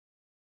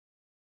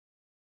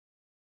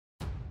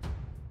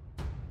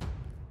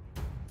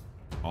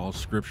All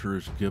Scripture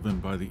is given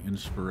by the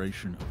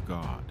inspiration of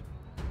God,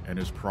 and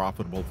is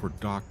profitable for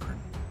doctrine,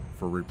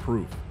 for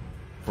reproof,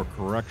 for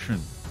correction,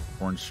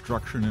 for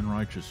instruction in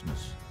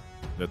righteousness,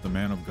 that the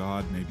man of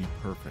God may be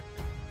perfect,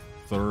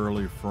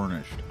 thoroughly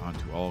furnished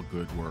unto all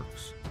good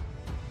works.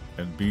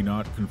 And be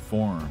not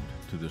conformed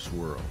to this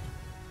world,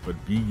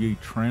 but be ye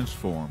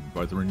transformed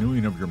by the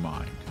renewing of your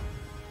mind,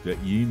 that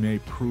ye may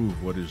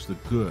prove what is the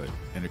good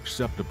and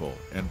acceptable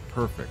and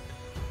perfect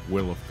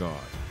will of God.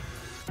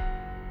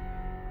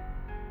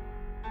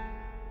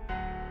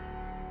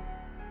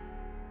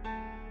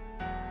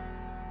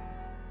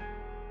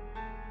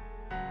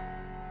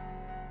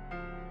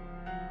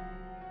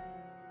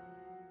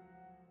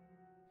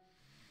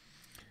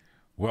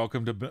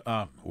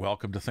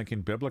 Welcome to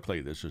Thinking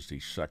Biblically. This is the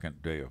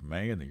second day of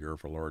May in the year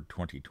of our Lord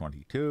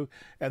 2022,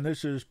 and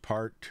this is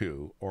part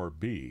 2, or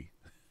B,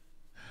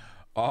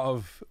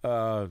 of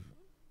the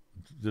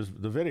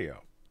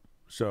video.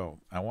 So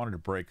I wanted to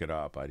break it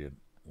up. I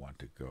didn't want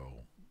to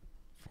go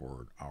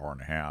for an hour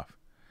and a half,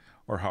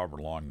 or however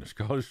long this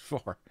goes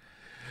for.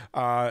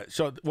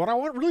 So what I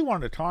really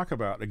wanted to talk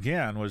about,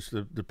 again, was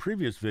the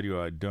previous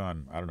video I'd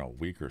done, I don't know, a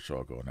week or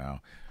so ago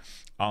now,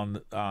 on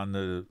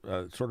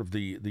the sort of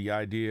the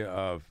idea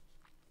of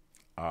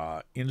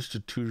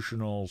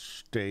institutional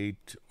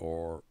state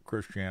or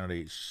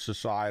Christianity,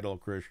 societal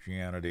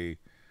Christianity,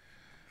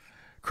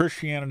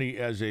 Christianity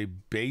as a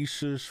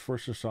basis for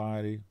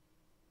society,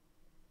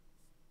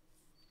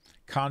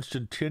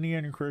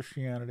 Constantinian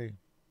Christianity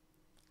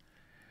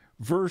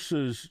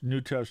versus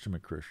New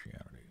Testament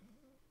Christianity,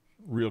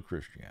 real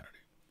Christianity.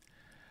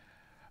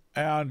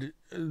 And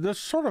this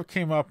sort of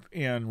came up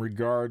in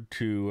regard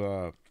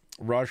to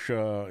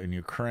Russia and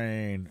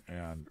Ukraine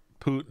and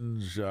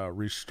Putin's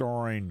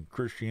restoring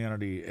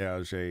Christianity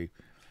as a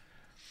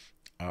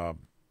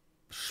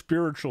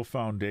spiritual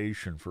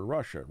foundation for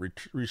Russia,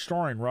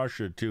 restoring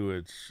Russia to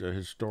its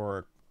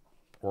historic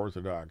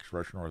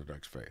Russian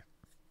Orthodox faith.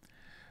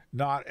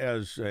 Not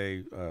as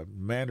a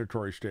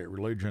mandatory state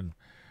religion,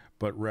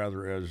 but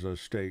rather as a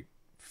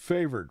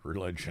state-favored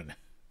religion,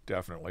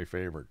 definitely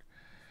favored,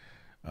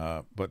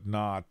 but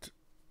not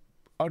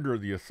under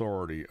the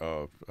authority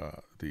of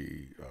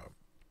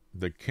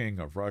the king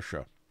of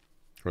Russia,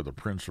 or the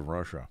prince of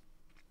Russia,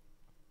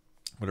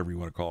 whatever you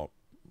want to call it,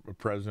 the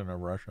president of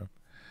Russia,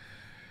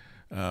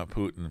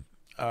 Putin.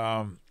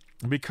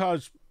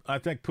 Because I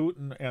think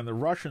Putin and the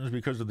Russians,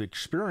 because of the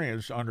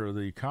experience under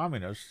the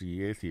communists,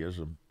 the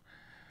atheism,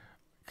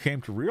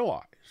 came to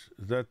realize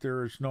that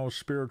there is no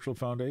spiritual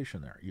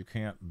foundation there. You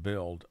can't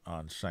build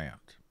on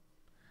sand.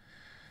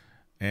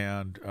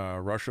 And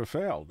Russia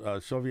failed.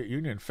 Soviet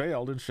Union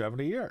failed in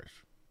 70 years.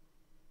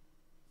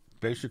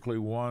 Basically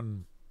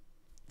one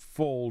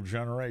full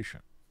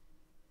generation.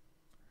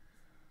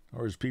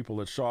 Or as people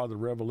that saw the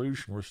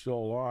revolution were still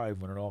alive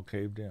when it all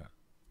caved in.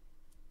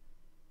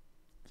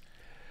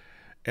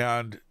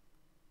 And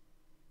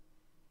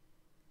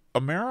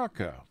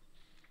America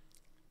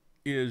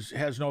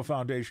has no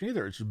foundation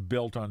either. It's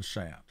built on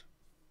sand.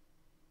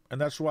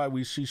 And that's why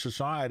we see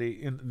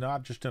society,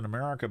 not just in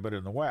America, but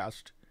in the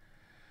West,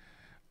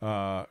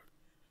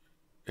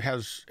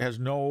 has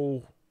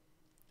no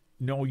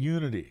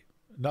unity.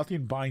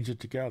 Nothing binds it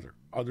together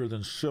other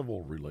than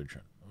civil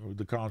religion,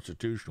 the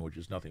Constitution, which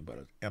is nothing but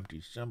an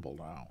empty symbol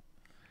now.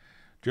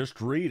 Just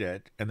read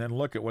it and then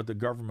look at what the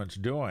government's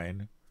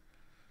doing,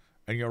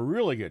 and you'll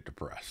really get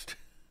depressed.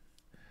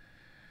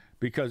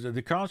 Because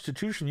the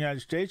Constitution of the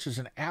United States is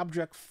an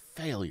abject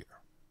failure.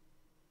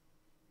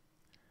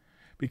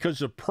 Because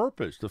the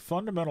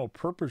fundamental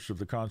purpose of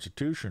the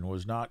Constitution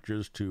was not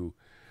just to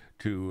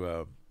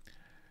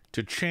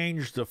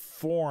change the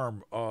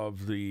form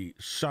of the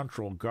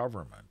central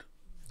government,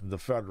 the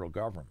federal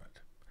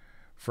government,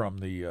 from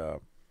the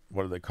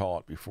what do they call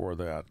it before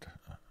that?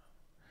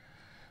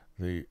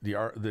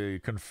 The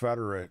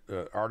Confederate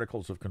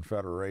Articles of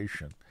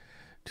Confederation,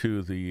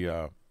 to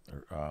the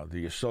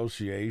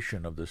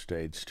association of the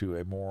states to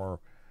a more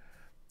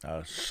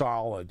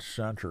solid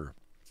center.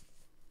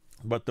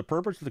 But the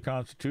purpose of the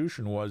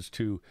Constitution was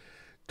to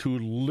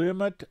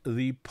limit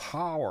the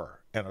power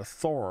and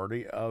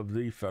authority of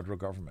the federal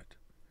government.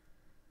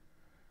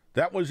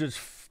 That was its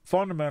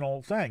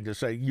fundamental thing, to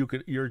say you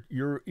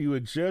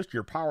exist,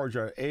 your powers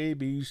are A,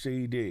 B,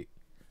 C, D.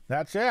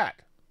 That's it.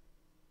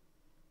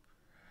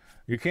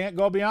 You can't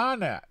go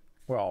beyond that.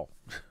 Well,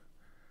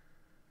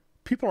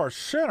 people are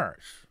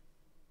sinners.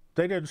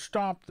 They didn't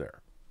stop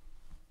there.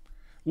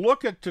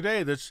 Look at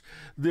today, this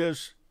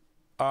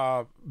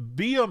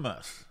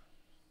behemoth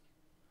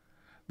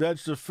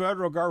that's the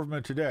federal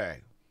government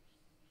today.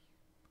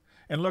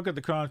 And look at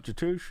the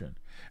Constitution.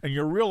 And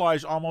you'll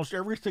realize almost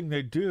everything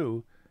they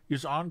do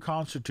is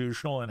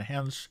unconstitutional and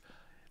hence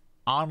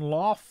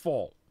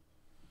unlawful.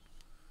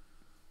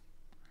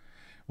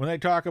 When they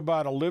talk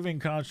about a living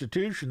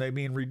Constitution, they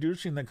mean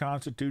reducing the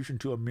Constitution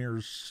to a mere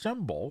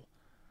symbol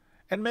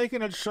and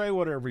making it say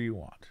whatever you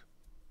want.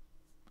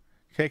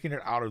 Taking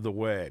it out of the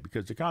way,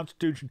 because the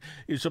Constitution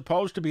is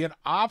supposed to be an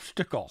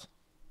obstacle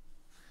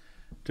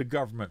to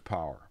government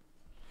power.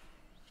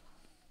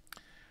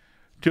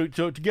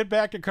 To get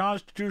back to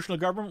constitutional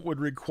government would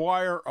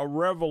require a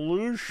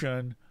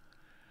revolution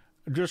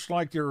just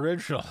like the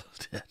original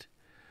did.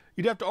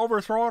 You'd have to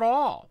overthrow it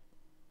all.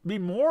 It'd be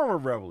more of a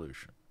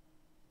revolution.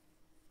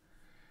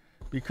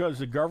 Because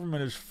the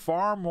government is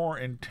far more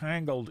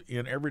entangled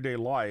in everyday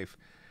life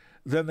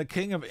than the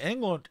King of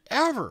England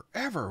ever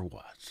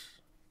was.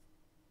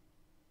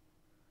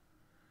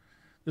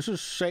 This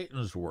is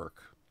Satan's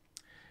work.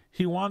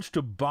 He wants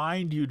to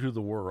bind you to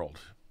the world,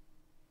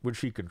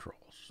 which he controls.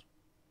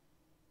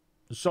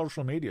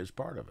 Social media is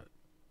part of it.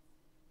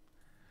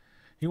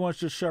 He wants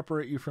to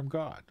separate you from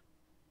God.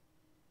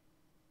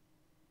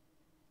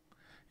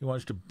 He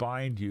wants to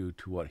bind you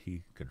to what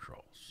he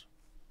controls.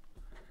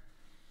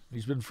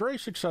 He's been very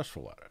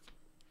successful at it.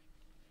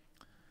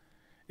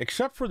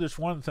 Except for this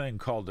one thing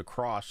called the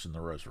cross and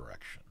the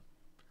resurrection,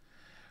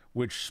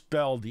 which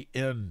spelled the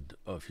end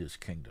of his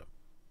kingdom.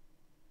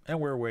 And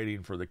we're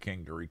waiting for the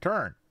king to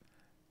return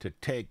to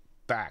take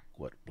back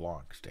what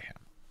belongs to him.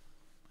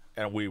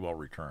 And we will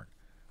return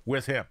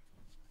with him,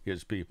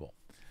 his people.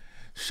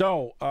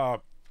 So,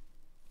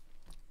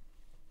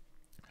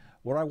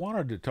 what I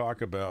wanted to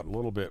talk about a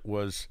little bit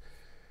was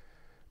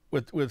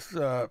with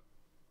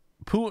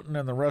Putin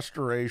and the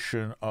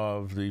restoration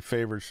of the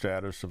favored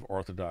status of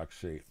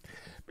Orthodoxy.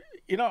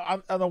 You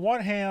know, on the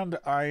one hand,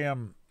 I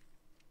am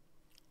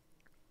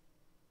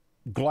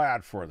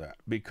glad for that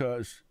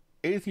because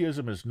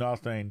atheism is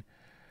nothing.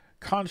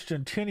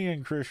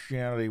 Constantinian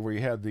Christianity, where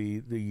you had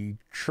the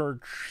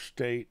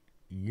church-state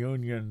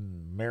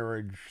union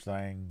marriage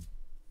thing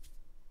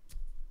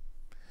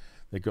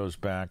that goes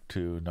back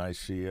to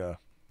Nicaea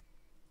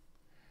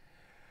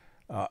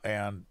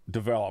and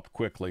developed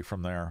quickly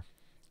from there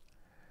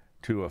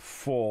to a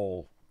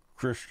full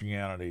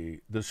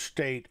Christianity. The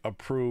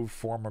state-approved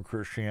form of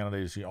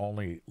Christianity is the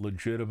only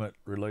legitimate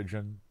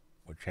religion,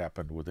 which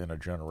happened within a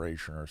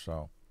generation or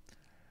so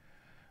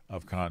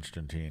of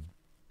Constantine,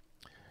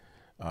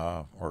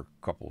 or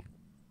a couple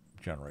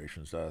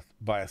generations.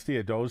 By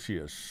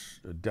Theodosius,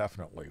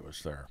 definitely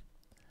was there.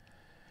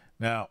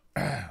 Now,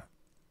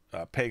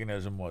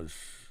 paganism was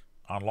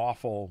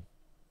unlawful,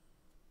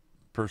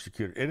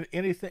 persecuted.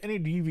 Any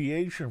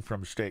deviation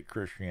from state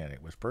Christianity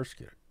was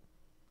persecuted.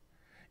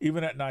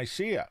 Even at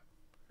Nicaea,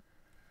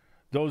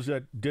 those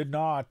that did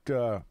not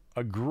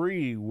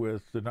agree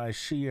with the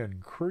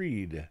Nicene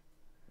Creed.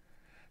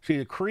 See,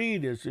 the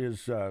creed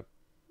is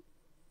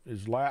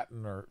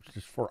Latin, or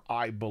just for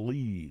I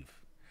believe.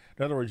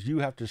 In other words, you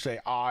have to say,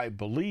 I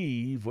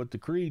believe what the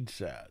creed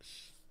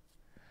says.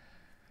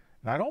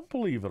 And I don't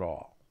believe it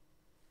all.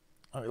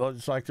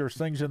 It's like there's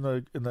things in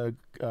the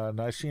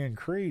Nicene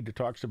Creed that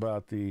talks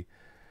about the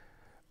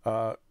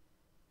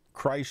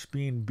Christ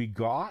being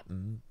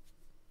begotten,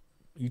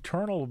 the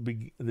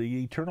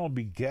eternal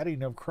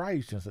begetting of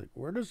Christ. And it's like,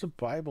 where does the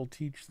Bible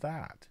teach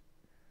that?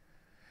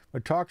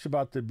 When it talks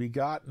about the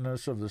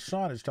begottenness of the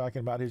Son, it's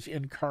talking about his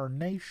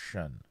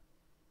incarnation.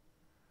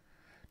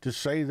 To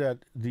say that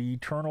the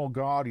eternal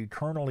God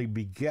eternally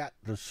beget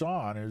the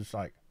Son is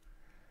like,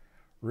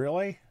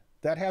 really?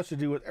 That has to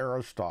do with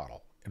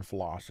Aristotle in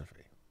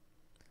philosophy,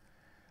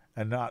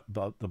 and not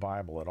the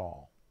Bible at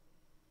all.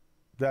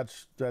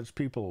 That's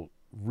people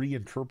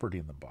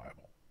reinterpreting the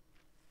Bible.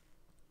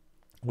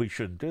 We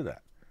shouldn't do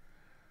that.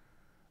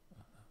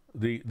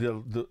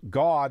 The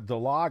God, the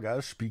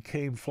Logos,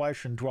 became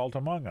flesh and dwelt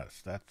among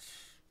us.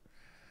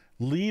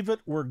 Leave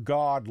it where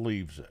God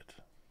leaves it.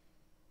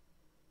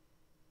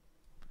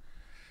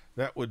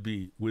 That would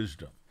be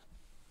wisdom.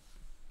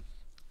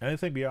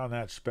 Anything beyond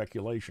that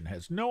speculation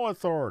has no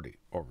authority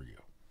over you.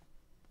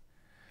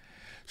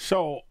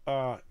 So,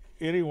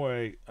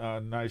 anyway,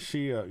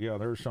 Nicaea, yeah,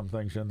 there's some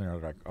things in there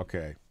that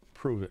okay,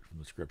 prove it from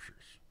the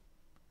scriptures.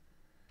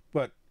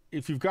 But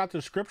if you've got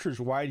the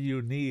scriptures, why do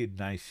you need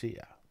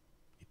Nicaea?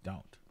 You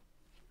don't.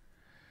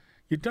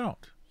 You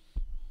don't.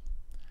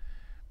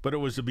 But it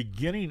was the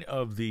beginning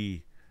of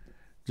the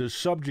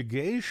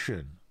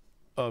subjugation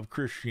of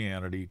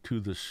Christianity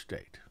to the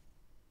state.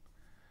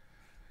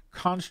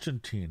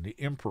 Constantine, the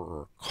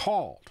emperor,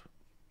 called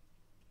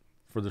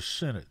for the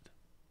synod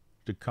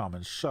to come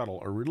and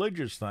settle a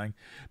religious thing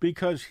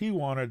because he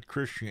wanted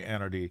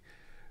Christianity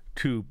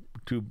to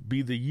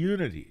be the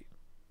unity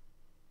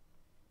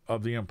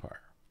of the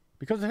empire,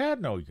 because it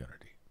had no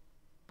unity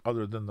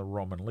other than the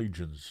Roman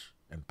legions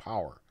and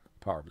power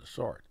of the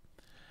sword.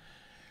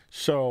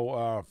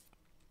 So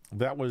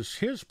that was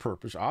his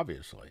purpose,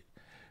 obviously.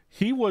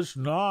 He was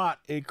not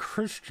a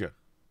Christian.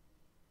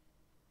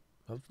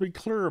 Let's be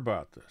clear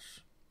about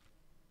this.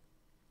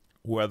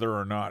 Whether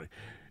or not,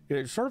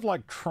 it's sort of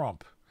like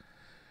Trump.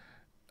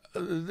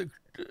 The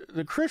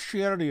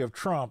Christianity of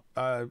Trump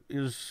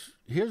is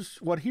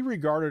what he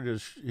regarded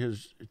as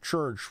his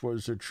church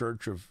was the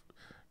church of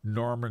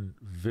Norman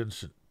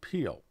Vincent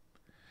Peale,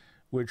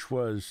 which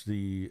was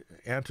the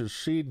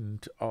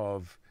antecedent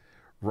of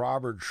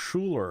Robert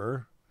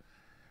Schuller,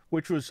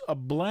 which was a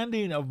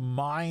blending of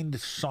mind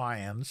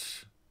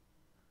science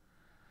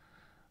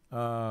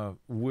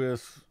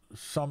with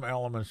some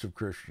elements of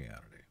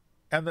Christianity.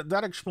 And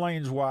that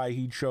explains why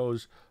he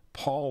chose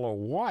Paula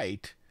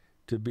White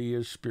to be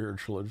his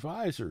spiritual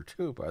advisor,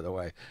 too, by the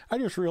way. I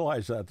just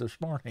realized that this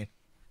morning.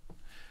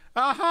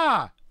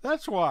 Aha!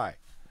 That's why.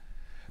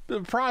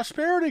 The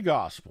prosperity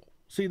gospel.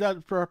 See,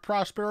 that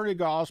prosperity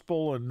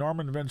gospel and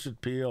Norman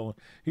Vincent Peale,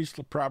 he's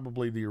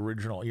probably the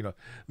original,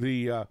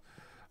 the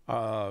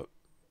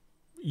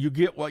you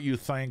get what you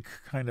think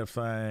kind of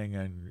thing,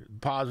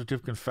 and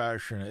positive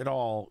confession, it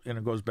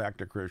goes back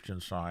to Christian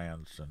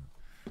Science, and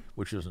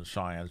which isn't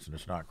science and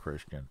it's not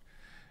Christian.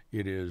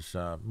 It is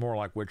more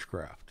like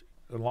witchcraft.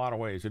 In a lot of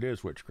ways, it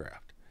is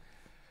witchcraft.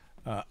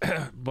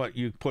 But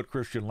you put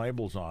Christian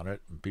labels on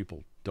it, and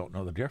people don't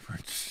know the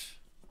difference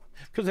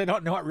because they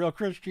don't know what real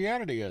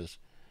Christianity is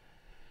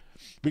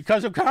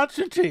because of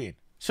Constantine.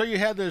 So you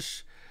had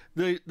this,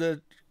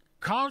 the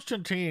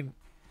Constantine.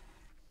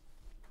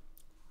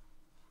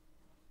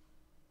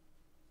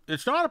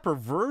 It's not a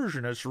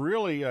perversion. It's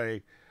really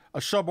a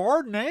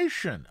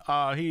subordination.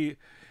 It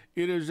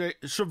is a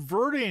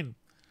subverting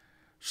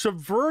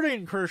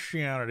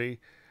Christianity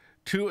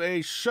to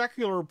a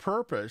secular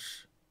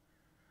purpose,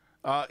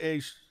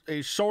 a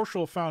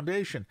social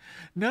foundation.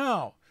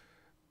 Now,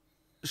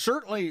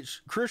 certainly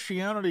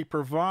Christianity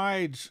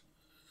provides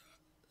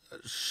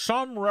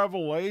some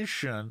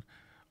revelation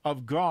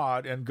of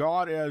God, and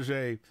God as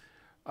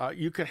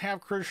you can have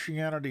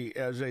Christianity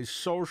as a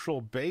social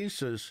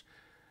basis,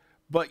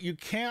 but you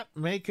can't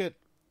make it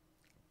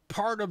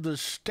part of the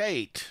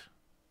state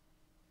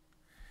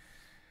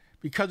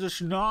because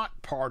it's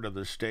not part of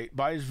the state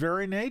by its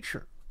very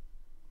nature.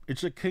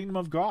 It's a kingdom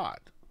of God.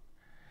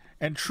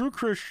 And true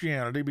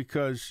Christianity,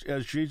 because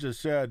as Jesus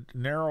said,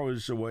 narrow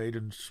is the way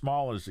and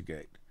small is the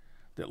gate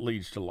that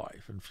leads to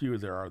life, and few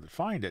there are that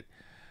find it.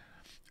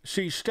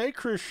 See, state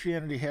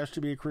Christianity has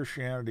to be a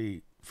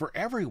Christianity for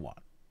everyone,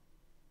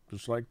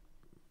 just like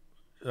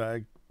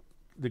the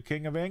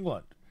King of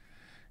England.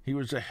 He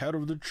was the head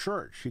of the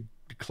church. He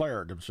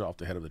declared himself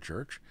the head of the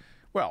church.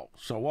 Well,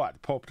 so what? The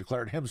Pope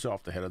declared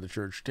himself the head of the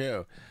church,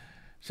 too.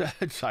 So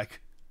it's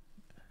like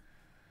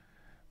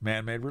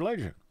man-made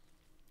religion.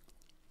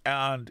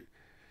 And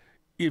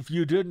if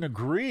you didn't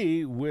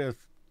agree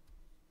with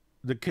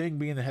the king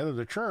being the head of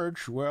the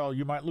church, well,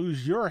 you might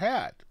lose your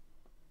head.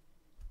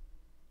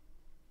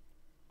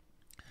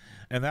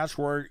 And that's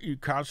where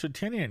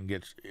Constantinian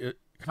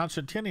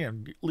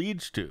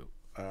leads to.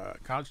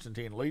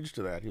 Constantine leads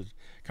to that. His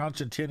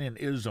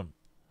Constantinianism,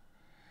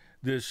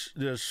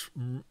 this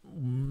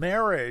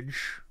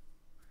marriage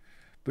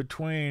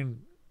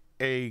between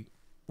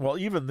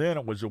even then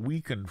it was a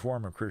weakened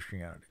form of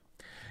Christianity.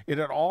 It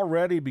had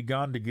already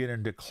begun to get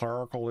into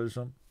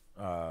clericalism.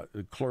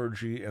 The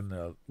clergy and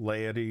the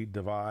laity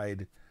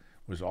divide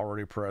was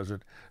already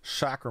present.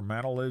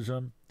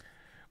 Sacramentalism,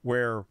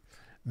 where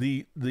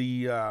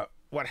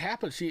what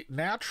happens, see,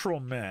 natural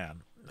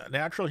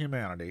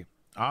humanity,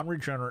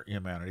 unregenerate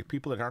humanity,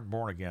 people that aren't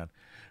born again,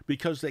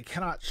 because they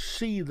cannot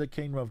see the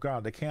kingdom of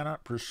God, they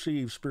cannot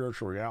perceive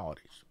spiritual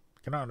realities,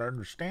 cannot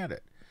understand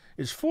it.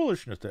 It's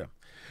foolishness to them.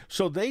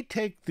 So they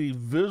take the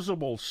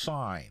visible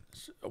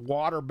signs,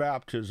 water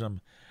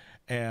baptism,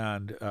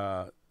 and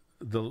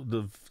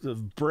the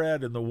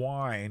bread and the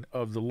wine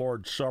of the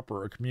Lord's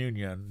Supper, or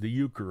communion, the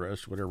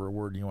Eucharist, whatever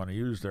word you want to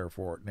use there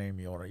for it, name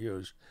you want to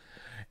use,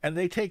 and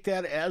they take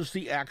that as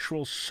the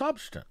actual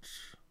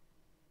substance,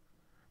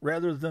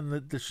 rather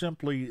than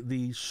simply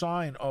the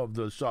sign of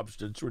the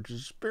substance, which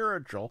is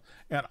spiritual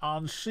and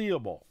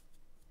unseeable,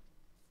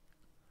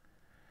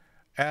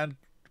 and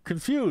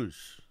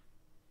confuse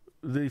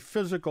the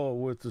physical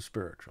with the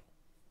spiritual.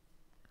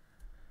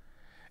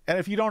 And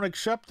if you don't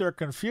accept their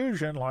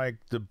confusion, like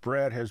the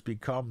bread has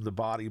become the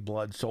body,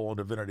 blood, soul, and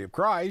divinity of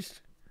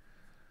Christ,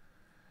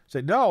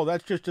 say, no,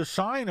 that's just a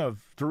sign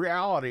of the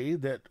reality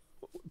that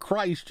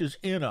Christ is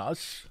in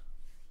us,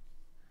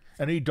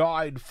 and he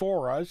died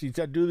for us. He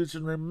said, do this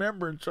in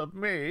remembrance of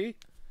me.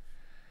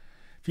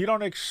 If you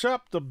don't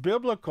accept the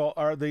biblical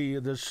or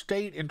the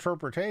state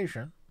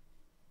interpretation,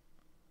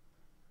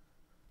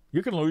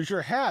 you can lose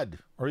your head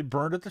or be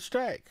burned at the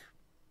stake.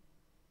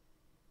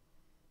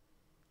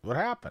 What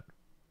happened?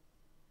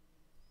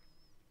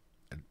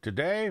 And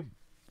today,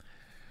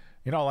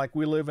 like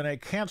we live in a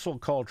cancel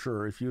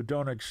culture. If you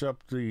don't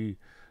accept the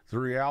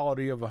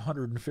reality of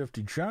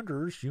 150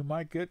 genders, you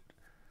might get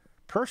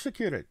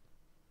persecuted,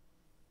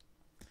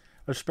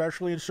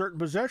 especially in certain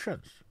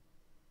positions.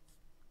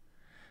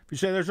 If you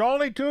say there's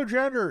only 2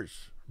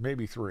 genders,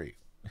 maybe 3.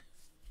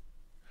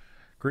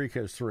 Greek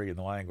has 3 in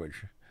the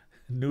language.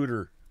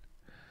 Neutered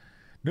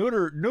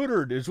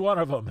is one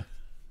of them.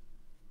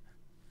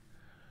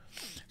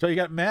 So you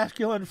got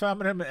masculine,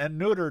 feminine, and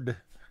neutered.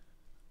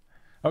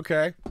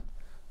 Okay.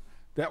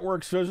 That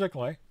works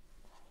physically.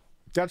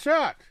 That's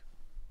it.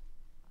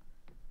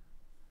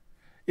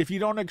 If you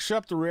don't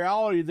accept the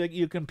reality that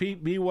you can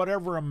be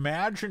whatever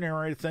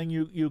imaginary thing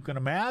you can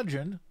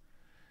imagine,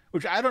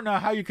 which I don't know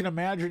how you can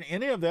imagine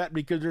any of that,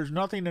 because there's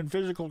nothing in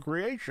physical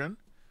creation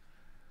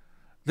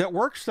that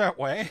works that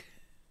way.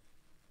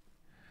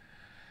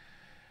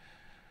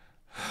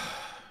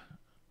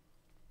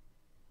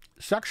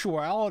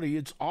 Sexuality,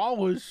 it's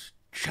always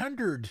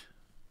gendered.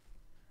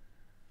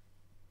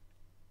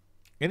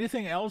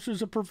 Anything else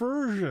is a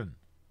perversion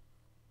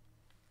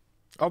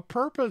of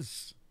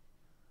purpose.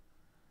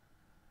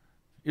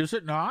 Is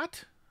it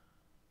not?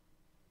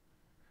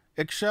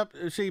 Except,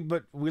 see,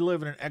 but we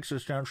live in an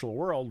existential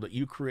world that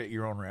you create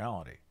your own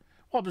reality.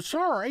 Well, but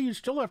sorry, you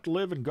still have to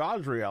live in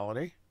God's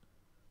reality.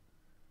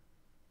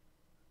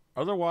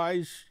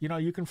 Otherwise,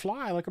 you can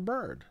fly like a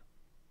bird.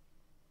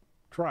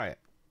 Try it.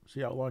 See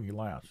how long you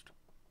last.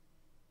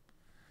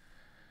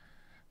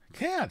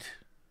 Can't.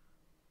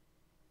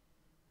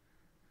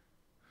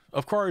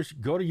 Of course,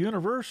 go to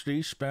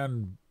university,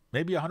 spend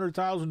maybe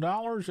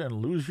 $100,000 and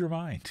lose your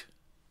mind.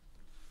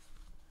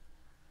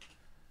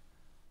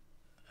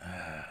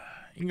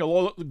 You can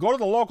go to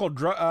the local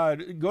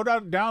go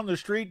down the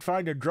street,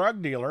 find a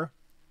drug dealer,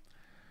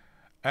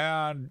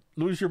 and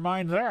lose your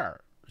mind there.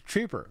 It's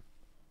cheaper.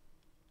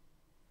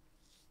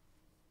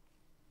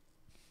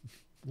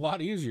 A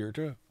lot easier,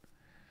 too.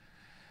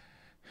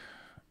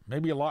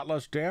 Maybe a lot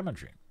less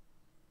damaging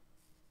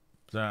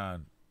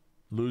than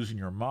losing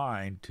your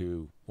mind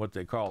to what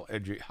they call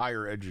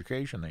higher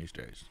education these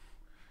days,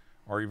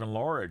 or even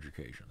lower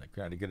education. They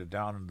kind of get it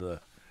down into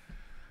the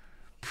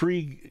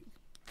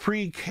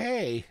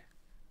pre-K.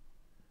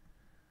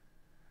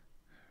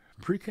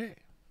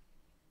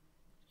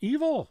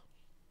 Evil.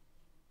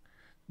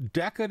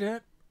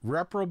 Decadent,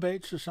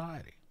 reprobate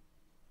society.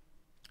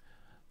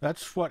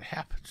 That's what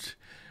happens.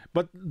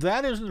 But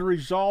that isn't the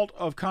result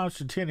of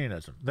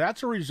Constantinianism.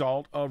 That's a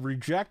result of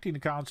rejecting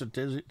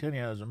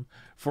Constantinianism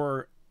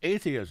for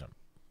atheism,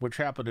 which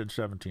happened in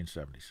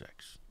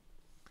 1776,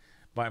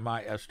 by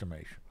my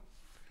estimation.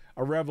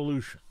 A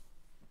revolution.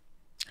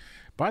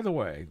 By the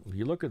way, if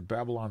you look at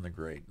Babylon the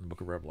Great in the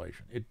book of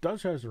Revelation, it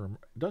does have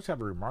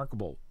a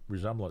remarkable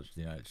resemblance to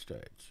the United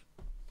States.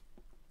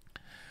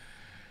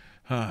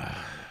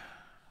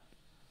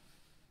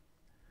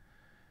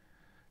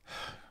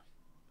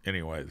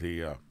 Anyway,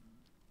 the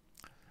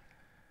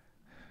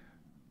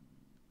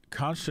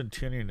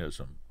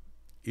Constantinianism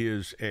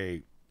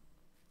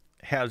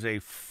has a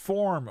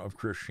form of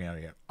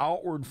Christianity, an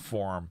outward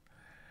form.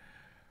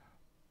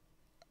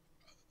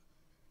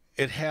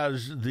 It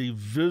has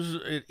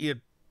it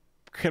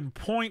can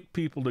point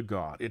people to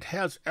God. It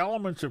has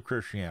elements of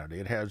Christianity.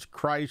 It has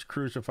Christ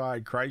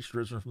crucified, Christ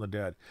risen from the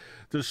dead.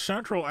 The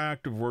central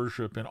act of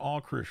worship in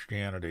all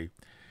Christianity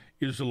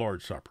is the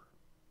Lord's Supper.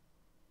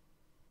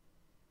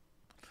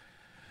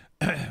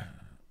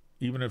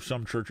 Even if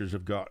some churches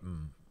have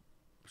gotten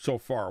so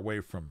far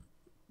away from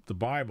the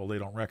Bible, they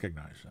don't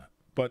recognize that.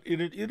 But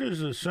it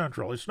is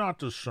essential. It's not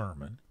the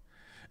sermon,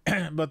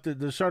 but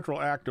the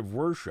central act of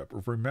worship,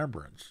 of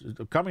remembrance,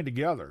 of coming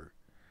together,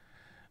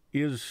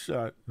 is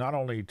not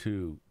only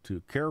to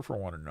care for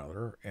one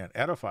another and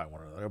edify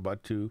one another,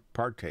 but to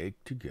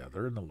partake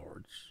together in the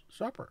Lord's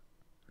Supper.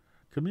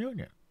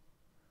 Communion.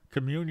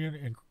 Communion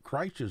in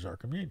Christ is our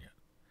communion.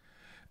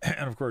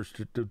 And of course,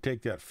 to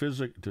take that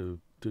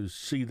to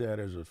see that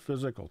as a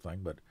physical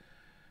thing, but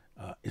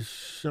is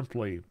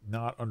simply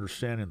not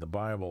understanding the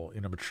Bible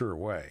in a mature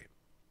way.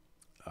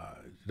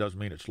 It doesn't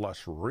mean it's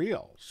less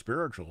real.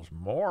 Spiritual is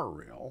more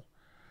real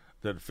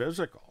than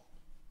physical.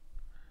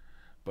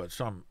 But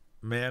some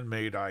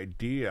man-made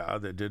idea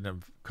that didn't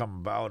have come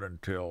about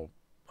until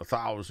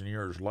 1,000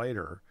 years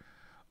later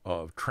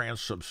of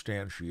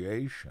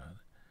transubstantiation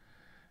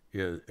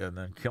and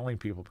then killing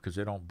people because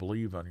they don't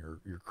believe on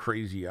your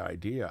crazy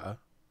idea.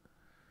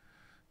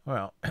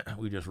 Well,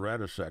 we just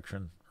read a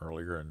section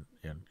earlier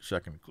in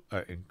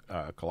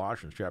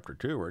Colossians chapter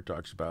 2 where it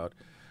talks about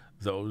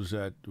those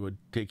that would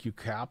take you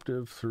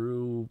captive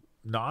through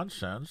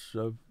nonsense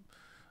of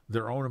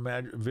their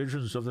own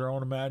visions of their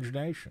own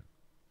imagination.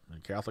 The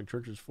Catholic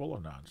Church is full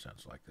of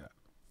nonsense like that.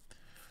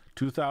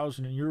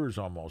 2,000 years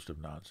almost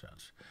of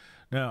nonsense.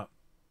 Now,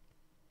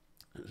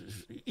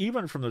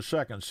 even from the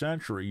 2nd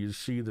century, you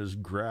see this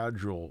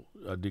gradual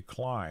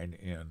decline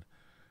in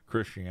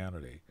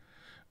Christianity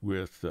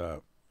with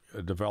a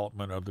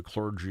development of the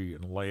clergy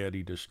and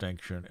laity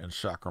distinction and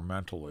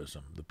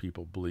sacramentalism. The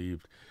people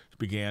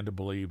began to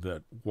believe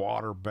that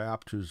water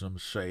baptism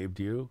saved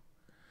you.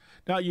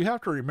 Now, you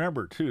have to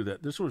remember, too,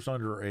 that this was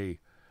under a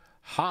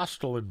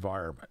hostile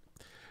environment.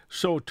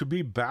 So to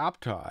be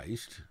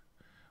baptized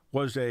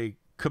was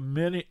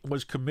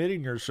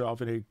committing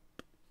yourself in a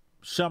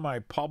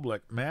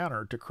semi-public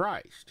manner to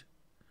Christ.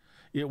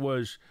 It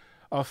was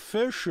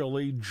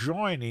officially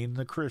joining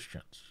the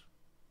Christians.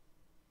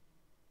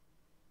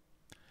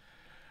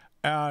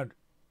 And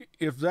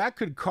if that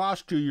could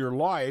cost you your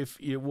life,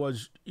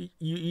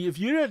 if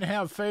you didn't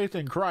have faith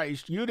in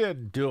Christ, you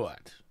didn't do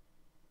it.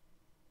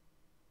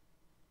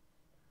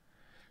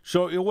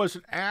 So it was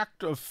an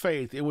act of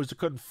faith. It was a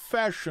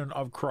confession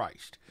of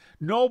Christ.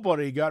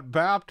 Nobody got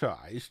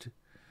baptized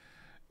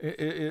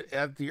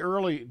at the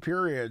early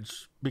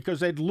periods because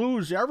they'd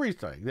lose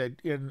everything.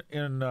 In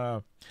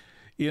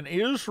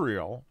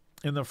Israel,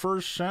 in the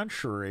 1st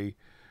century,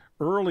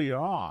 early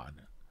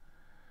on,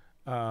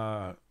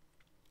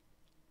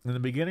 in the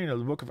beginning of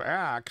the book of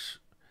Acts,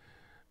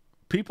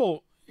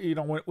 people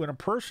when a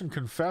person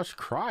confessed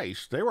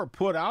Christ, they were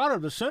put out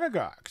of the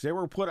synagogues. They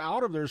were put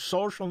out of their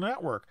social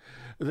network.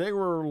 They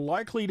were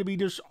likely to be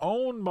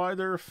disowned by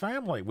their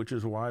family, which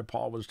is why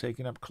Paul was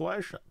taking up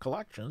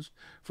collections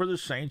for the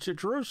saints at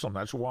Jerusalem.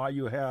 That's why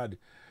you had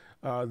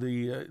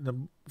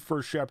the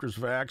first chapters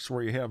of Acts,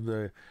 where you have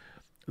the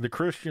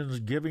Christians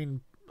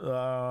giving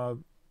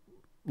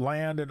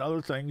land and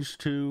other things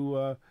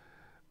to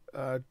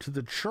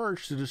the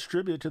church to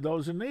distribute to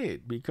those in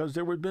need, because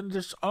they had been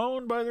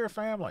disowned by their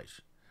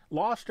families,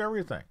 lost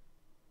everything,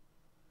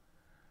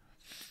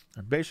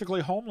 and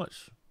basically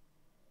homeless.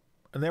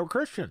 And they were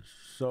Christians,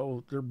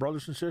 so their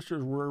brothers and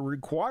sisters were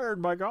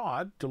required by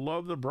God to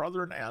love the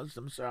brethren as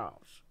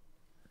themselves.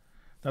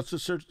 That's the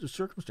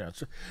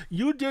circumstance.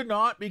 You did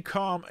not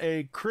become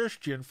a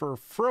Christian for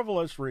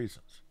frivolous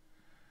reasons,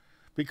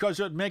 because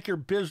it would make your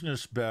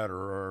business better,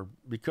 or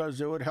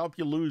because it would help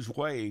you lose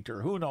weight,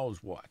 or who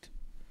knows what.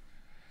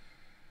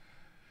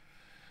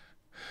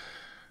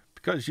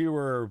 Because you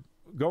were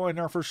going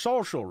there for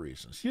social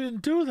reasons. You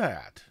didn't do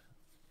that.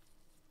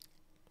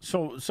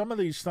 So some of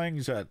these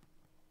things that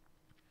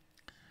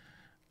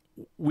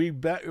we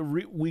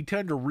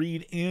tend to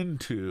read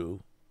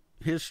into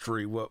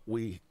history what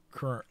we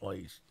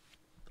currently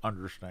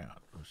understand.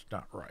 It's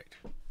not right.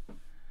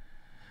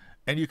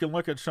 And you can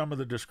look at some of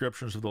the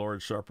descriptions of the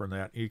Lord's Supper and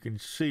that. You can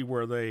see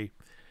where they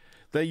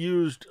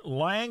used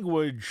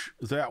language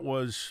that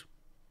was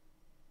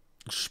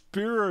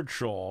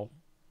spiritual,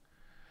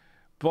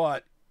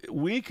 but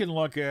we can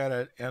look at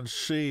it and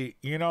see,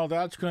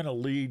 that's going to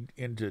lead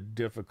into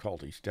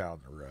difficulties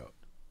down the road.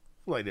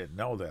 Well, they didn't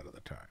know that at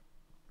the time.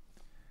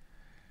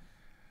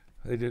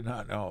 They did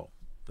not know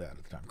that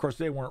at the time. Of course,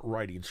 they weren't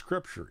writing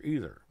Scripture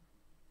either.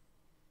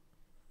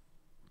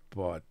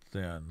 But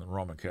then the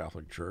Roman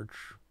Catholic Church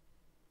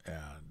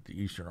and the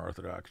Eastern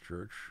Orthodox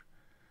Church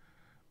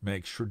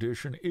makes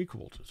tradition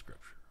equal to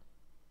Scripture.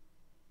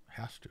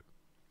 Has to.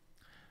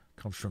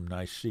 Comes from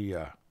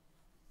Nicaea.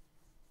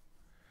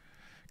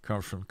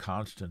 Comes from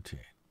Constantine.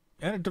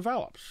 And it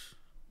develops.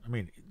 I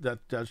mean,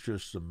 that's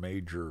just a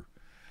major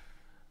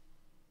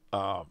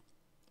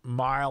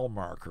mile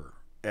marker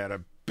at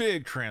a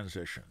big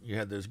transition. You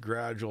had this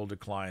gradual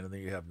decline, and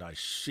then you have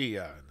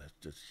Nicaea, and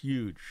this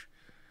huge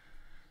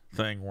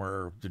thing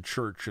where the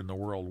church and the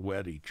world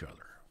wed each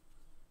other.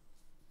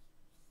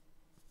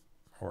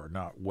 Or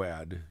not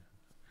wed.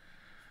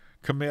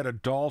 Commit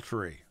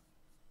adultery.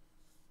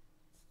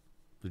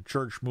 The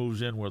church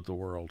moves in with the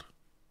world.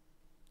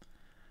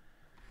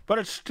 But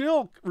it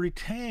still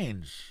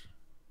retains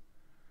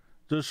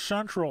the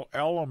central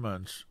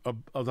elements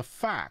of the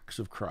facts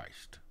of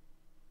Christ.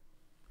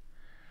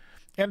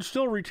 And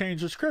still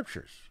retains the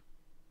Scriptures.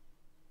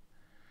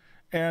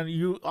 And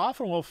you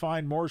often will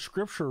find more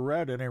Scripture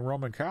read in a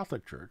Roman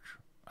Catholic church.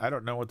 I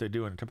don't know what they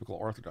do in a typical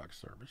Orthodox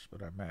service,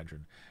 but I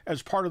imagine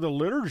as part of the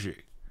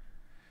liturgy.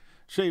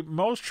 See,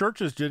 most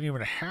churches didn't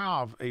even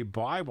have a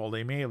Bible.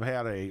 They may have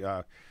had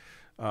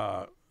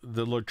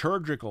the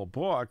liturgical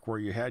book where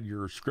you had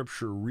your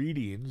Scripture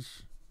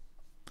readings.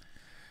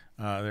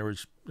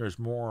 There's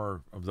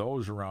more of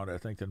those around, I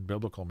think, than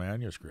biblical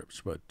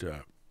manuscripts. But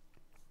the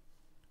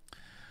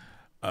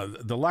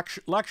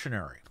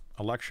lectionary.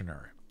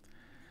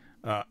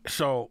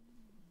 So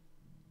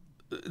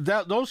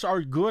those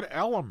are good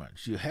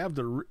elements. You have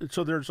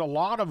so there's a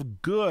lot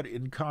of good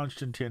in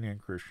Constantinian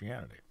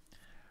Christianity.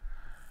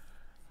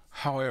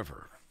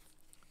 However,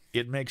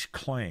 it makes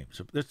claims.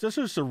 This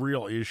is the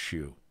real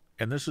issue,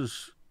 and this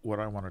is what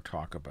I want to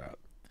talk about.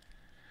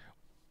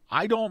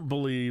 I don't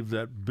believe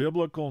that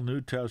biblical New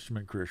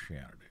Testament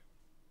Christianity,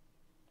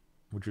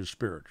 which is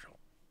spiritual,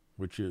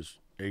 which is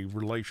a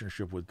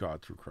relationship with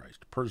God through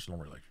Christ, a personal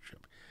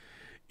relationship,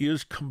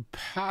 is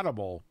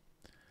compatible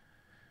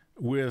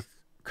with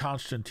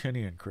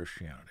Constantinian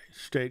Christianity,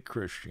 state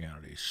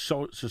Christianity,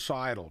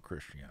 societal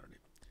Christianity.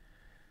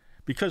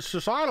 Because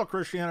societal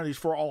Christianity is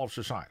for all of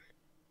society.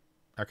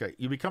 Okay,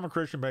 you become a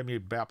Christian by being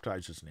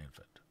baptized as an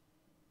infant.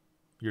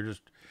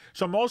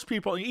 So most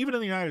people, even in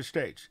the United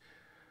States,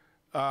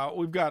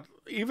 we've got,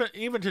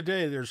 even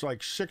today, there's like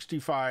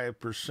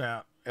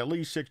 65%, at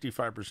least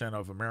 65%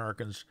 of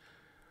Americans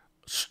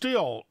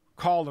still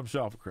call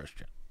themselves a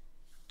Christian.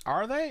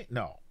 Are they?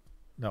 No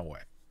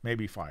way.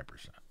 Maybe 5%.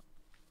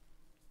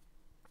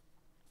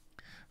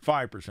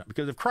 5%.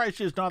 Because if Christ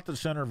is not the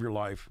center of your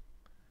life,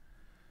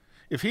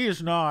 if he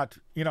is not,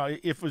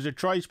 if it was a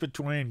choice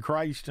between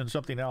Christ and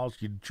something else,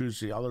 you'd choose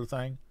the other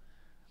thing,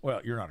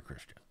 well, you're not a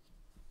Christian.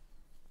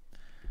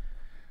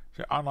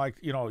 So unlike,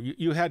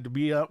 you had to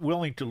be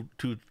willing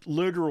to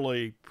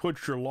literally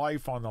put your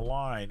life on the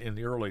line in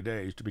the early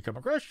days to become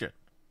a Christian.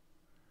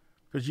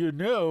 Because you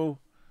knew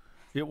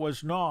it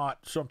was not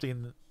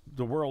something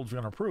the world's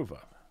going to approve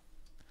of.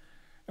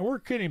 And we're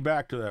getting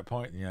back to that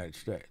point in the United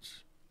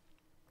States.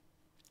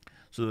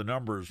 So the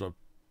numbers of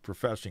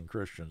professing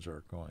Christians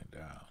are going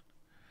down.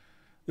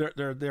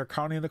 They're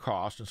counting the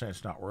cost and saying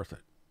it's not worth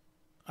it.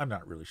 I'm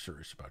not really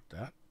serious about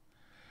that.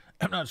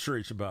 I'm not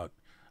serious about,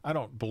 I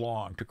don't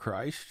belong to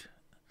Christ.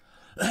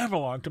 I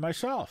belong to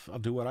myself. I'll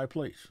do what I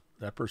please.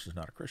 That person's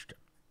not a Christian.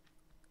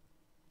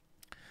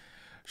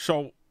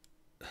 So,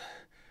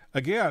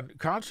 again,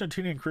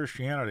 Constantinian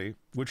Christianity,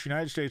 which the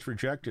United States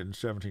rejected in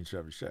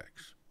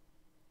 1776,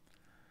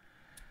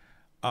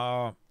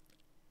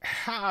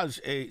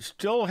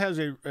 still has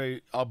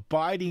a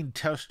abiding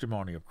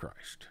testimony of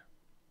Christ.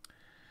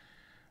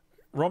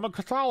 Roman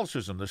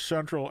Catholicism, the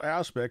central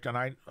aspect,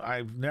 and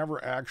I've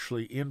never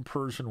actually in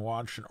person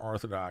watched an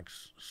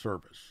Orthodox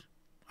service.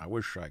 I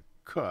wish I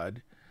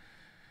could.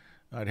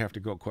 I'd have to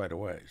go quite a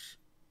ways.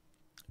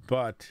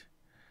 But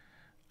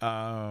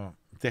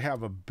they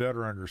have a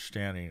better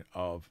understanding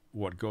of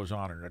what goes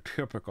on in a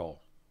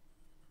typical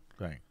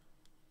thing.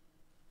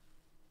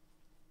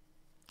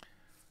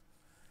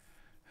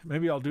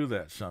 Maybe I'll do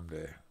that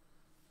someday.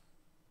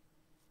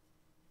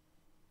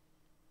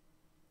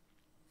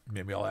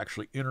 Maybe I'll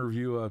actually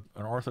interview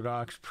an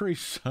Orthodox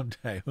priest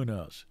someday. Who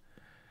knows?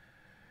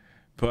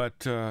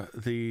 But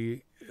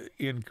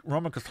in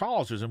Roman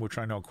Catholicism, which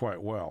I know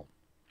quite well,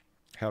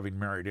 having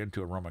married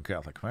into a Roman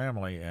Catholic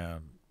family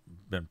and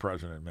been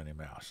present in many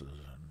masses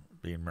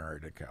and being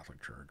married at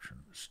Catholic Church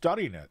and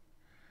studying it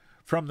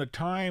from the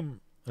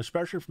time,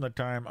 especially from the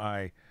time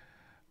I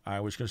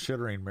was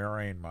considering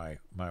marrying my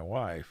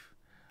wife,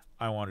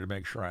 I wanted to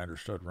make sure I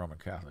understood Roman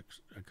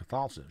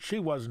Catholicism. She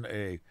wasn't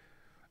a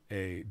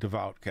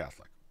devout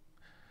Catholic,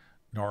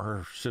 nor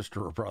her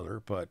sister or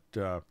brother, but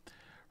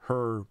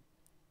her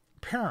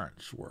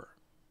parents were.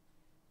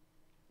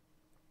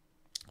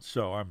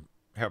 So I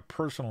have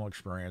personal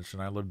experience,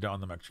 and I live down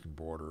the Mexican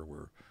border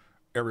where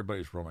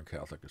everybody's Roman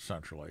Catholic,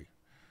 essentially,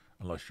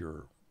 unless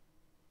you're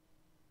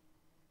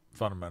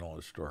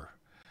fundamentalist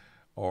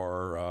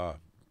or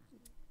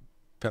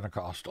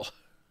Pentecostal.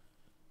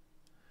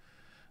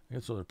 I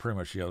guess those are pretty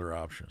much the other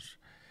options.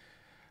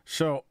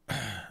 So,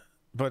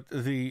 but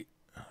you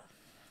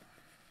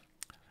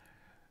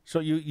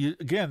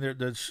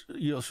again,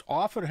 you'll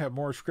often have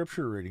more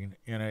scripture reading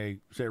in a,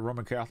 say,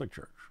 Roman Catholic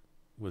church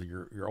with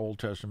your Old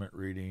Testament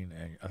reading,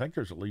 and I think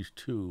there's at least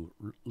two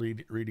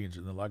readings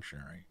in the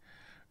lectionary.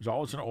 There's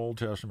always an Old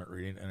Testament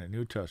reading and a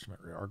New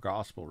Testament or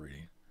Gospel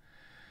reading.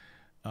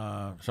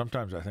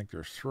 Sometimes I think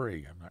there's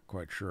three. I'm not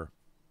quite sure.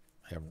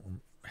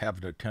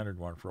 Haven't attended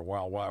one for a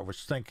while I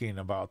was thinking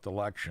about the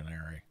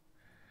lectionary.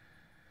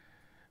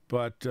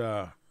 But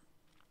I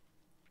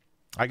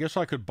guess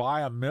I could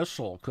buy a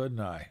missal, couldn't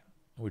I?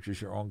 Which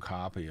is your own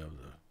copy of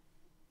the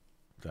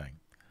thing.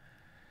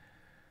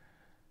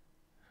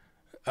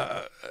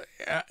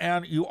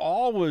 And you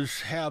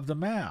always have the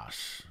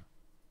Mass.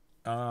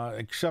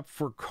 Except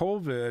for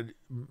COVID,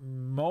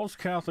 most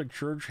Catholic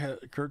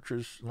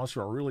churches, unless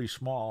they're really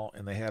small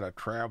and they had a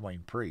traveling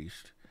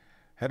priest,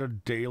 had a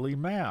daily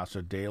Mass,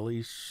 a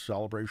daily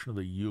celebration of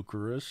the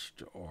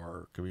Eucharist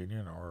or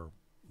communion or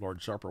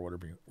Lord's Supper,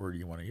 whatever word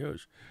you want to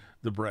use.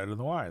 The bread and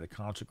the wine, the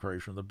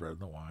consecration of the bread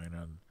and the wine.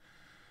 And,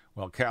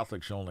 well,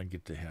 Catholics only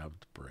get to have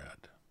the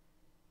bread,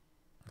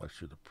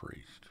 unless you're the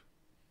priest.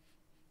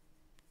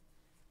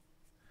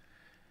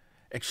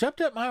 Except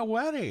at my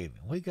wedding,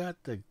 we got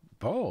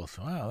both.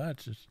 Wow,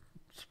 that's just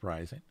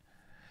surprising.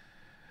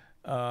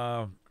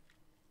 But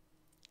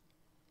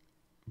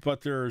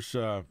there's...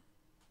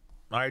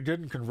 I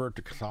didn't convert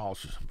to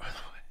Catholicism, by the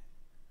way,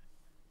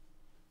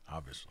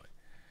 obviously.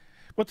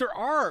 But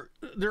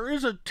there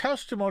is a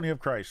testimony of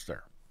Christ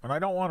there, and I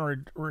don't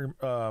want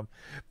to.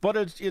 But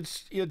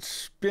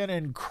it's been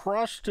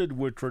encrusted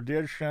with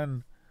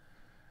tradition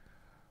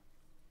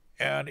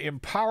and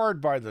empowered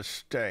by the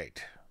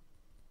state.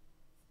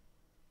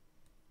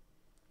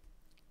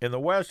 In the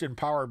West,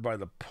 empowered by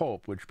the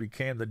Pope, which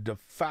became the de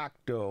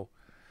facto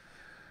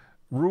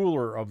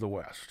ruler of the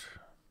West,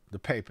 the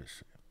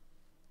papacy.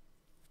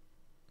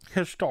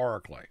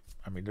 Historically.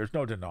 I mean, there's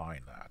no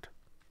denying that.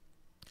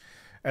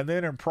 And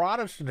then in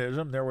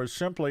Protestantism, there was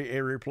simply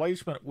a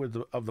replacement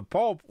of the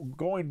Pope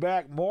going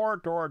back more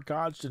toward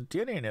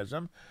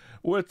Constantinianism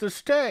with the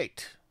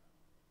state.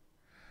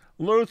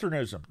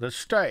 Lutheranism, the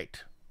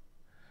state.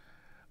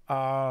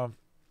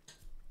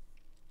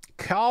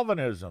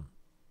 Calvinism,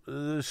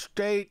 the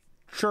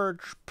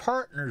state-church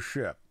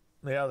partnership.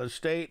 Yeah, the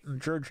state and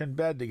church in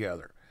bed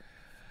together.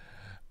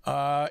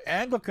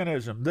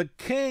 Anglicanism, the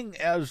king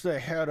as the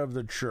head of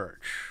the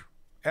church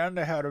and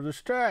the head of the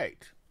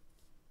state.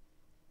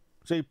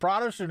 See,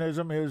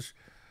 Protestantism is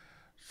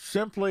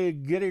simply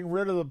getting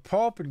rid of the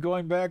Pope and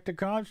going back to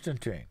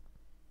Constantine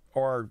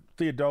or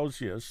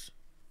Theodosius,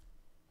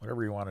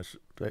 whatever you want to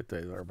say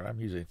there, but I'm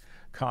using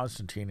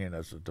Constantinian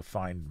as a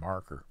defined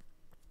marker.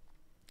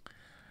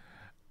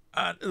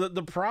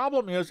 The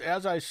problem is,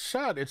 as I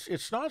said,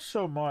 it's not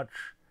so much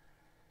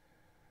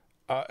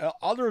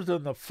other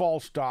than the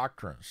false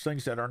doctrines,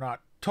 things that are not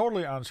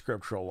totally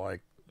unscriptural,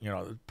 like,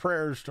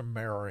 prayers to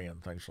Mary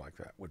and things like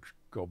that, which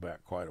go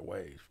back quite a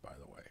ways, by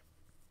the way.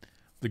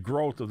 The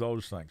growth of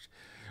those things.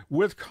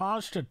 With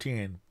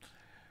Constantine,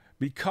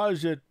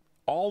 because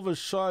all of a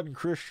sudden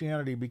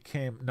Christianity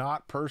became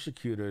not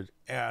persecuted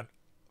and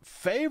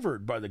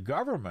favored by the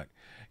government,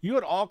 you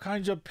had all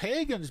kinds of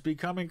pagans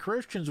becoming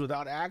Christians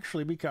without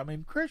actually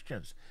becoming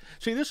Christians.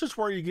 See, this is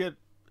where you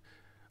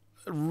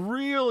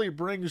really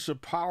brings the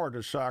power to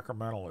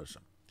sacramentalism.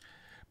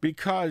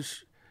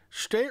 Because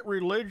State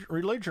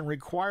religion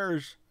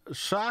requires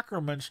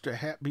sacraments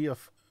to be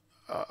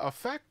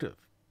effective.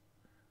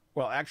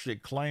 Well, actually,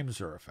 it claims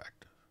they're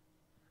effective.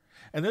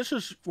 And this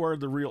is where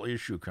the real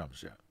issue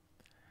comes in.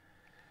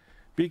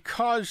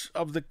 Because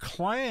of the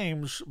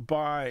claims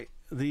by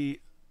the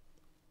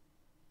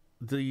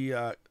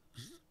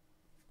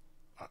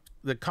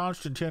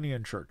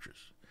Constantinian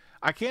churches.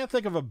 I can't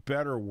think of a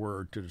better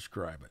word to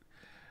describe it.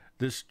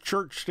 This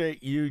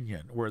church-state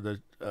union, where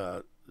the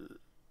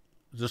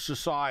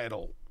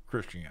societal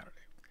Christianity,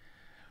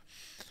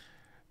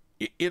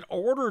 in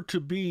order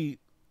to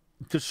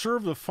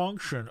serve the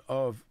function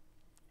of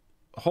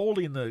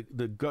holding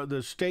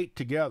the state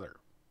together,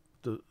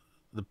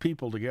 the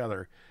people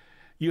together,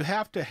 you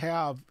have to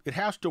have, it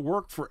has to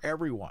work for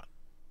everyone.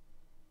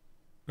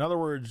 In other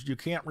words, you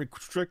can't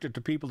restrict it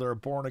to people that are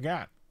born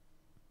again,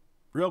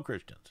 real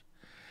Christians.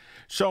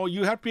 So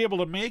you have to be able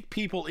to make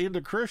people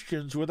into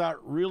Christians without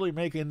really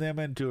making them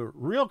into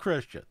real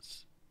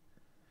Christians,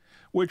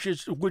 which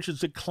is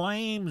the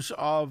claims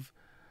of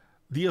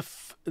the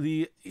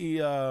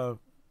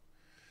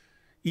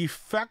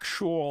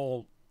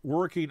effectual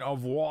working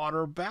of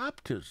water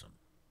baptism.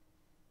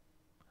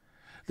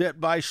 That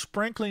by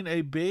sprinkling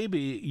a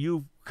baby,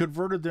 you've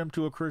converted them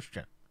to a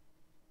Christian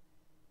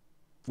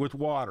with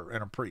water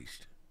and a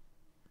priest.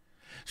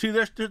 See,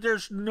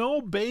 there's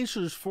no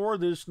basis for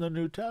this in the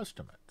New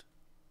Testament.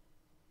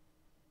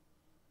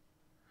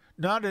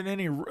 Not in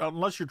any,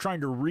 unless you're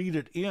trying to read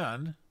it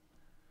in,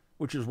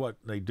 which is what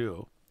they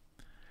do.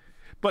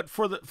 But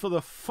for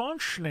the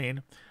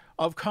functioning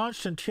of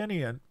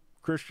Constantinian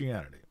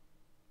Christianity,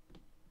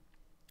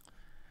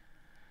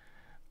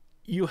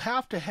 you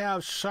have to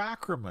have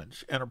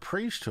sacraments and a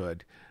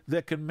priesthood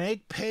that can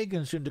make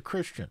pagans into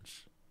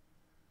Christians.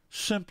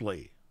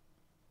 Simply.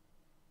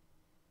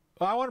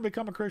 Well, I want to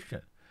become a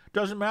Christian.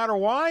 Doesn't matter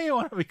why you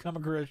want to become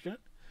a Christian.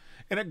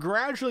 And it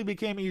gradually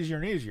became easier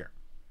and easier.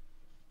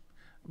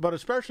 But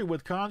especially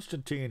with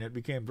Constantine, it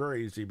became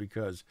very easy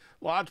because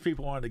lots of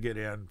people wanted to get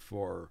in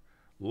for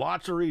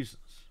lots of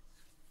reasons.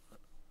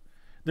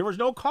 There was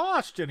no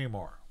cost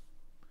anymore.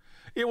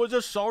 It was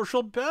a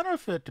social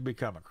benefit to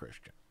become a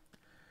Christian.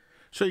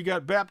 So you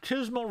got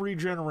baptismal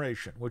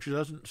regeneration, which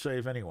doesn't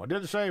save anyone. It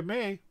didn't save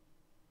me.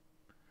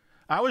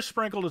 I was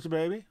sprinkled as a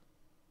baby.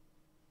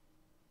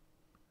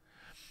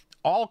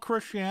 All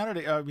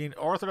Christianity, I mean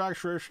Orthodox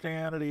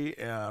Christianity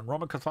and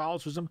Roman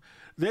Catholicism,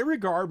 they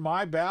regard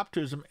my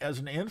baptism as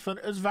an infant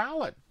as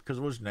valid because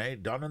it was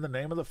done in the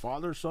name of the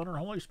Father, Son, and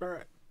Holy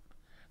Spirit.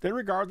 They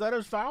regard that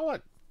as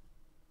valid.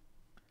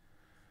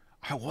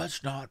 I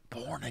was not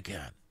born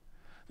again.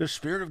 The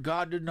Spirit of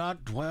God did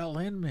not dwell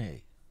in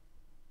me.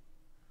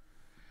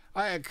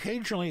 I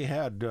occasionally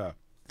had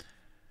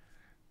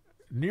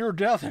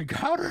near-death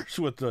encounters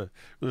with the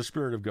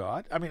Spirit of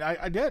God. I mean,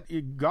 I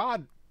did.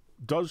 God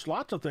does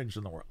lots of things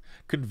in the world.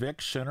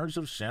 Convicts sinners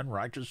of sin,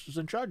 righteousness,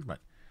 and judgment.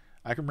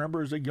 I can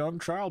remember as a young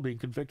child being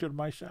convicted of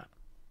my sin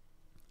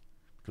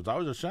because I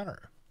was a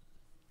sinner.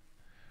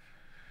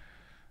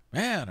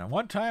 Man, and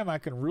one time I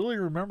can really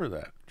remember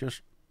that.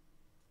 Just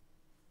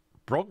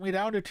broke me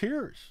down to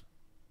tears.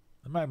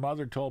 And my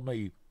mother told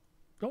me,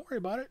 don't worry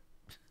about it.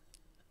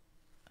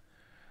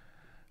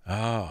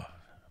 Oh,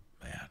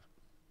 man.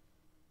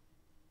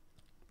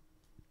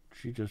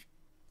 She just,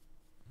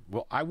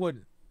 well, I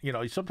wouldn't,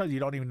 sometimes you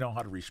don't even know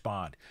how to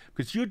respond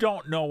because you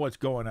don't know what's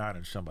going on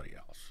in somebody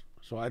else.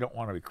 So I don't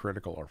want to be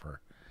critical of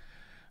her.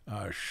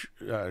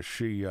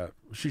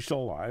 She's still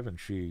alive, and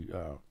she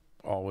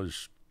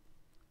always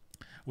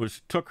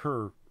took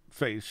her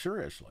faith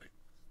seriously.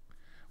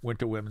 Went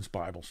to women's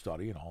Bible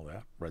study and all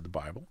that, read the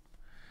Bible.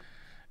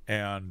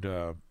 And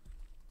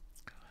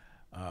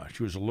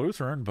she was a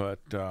Lutheran, but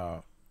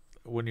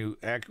when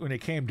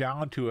it came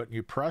down to it and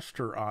you pressed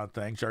her on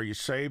things, are you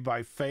saved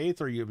by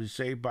faith or are you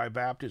saved by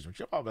baptism? She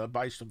said, oh,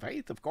 by some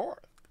faith, of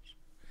course.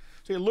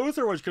 See,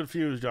 Luther was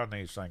confused on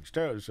these things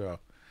too, so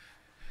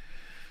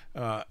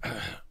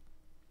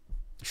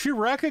she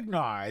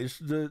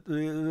recognized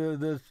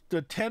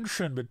the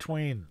tension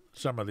between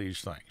some of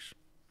these things.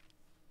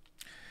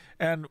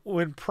 And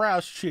when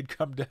pressed, she'd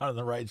come down on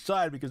the right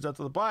side because that's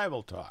what the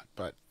Bible taught.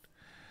 But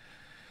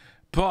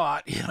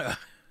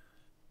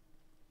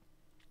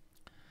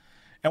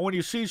and when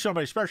you see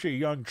somebody, especially a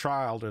young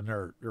child, and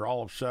they're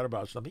all upset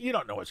about something, you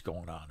don't know what's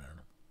going on in them.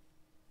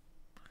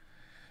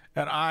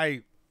 And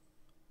I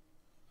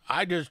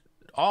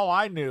all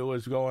I knew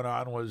was going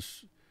on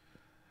was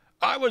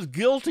I was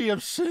guilty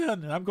of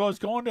sin, and I was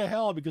going to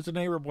hell because the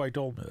neighbor boy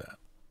told me that.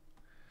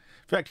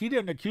 In fact, he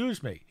didn't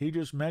accuse me. He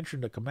just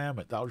mentioned a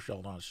commandment, thou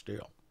shalt not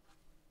steal.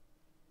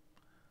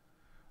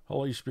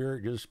 Holy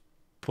Spirit just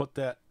put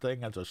that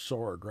thing as a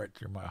sword right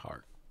through my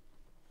heart.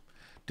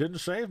 Didn't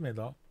save me,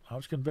 though. I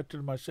was convicted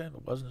of my sin,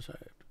 but wasn't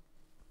saved.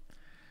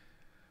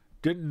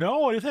 Didn't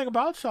know anything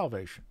about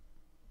salvation.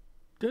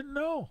 Didn't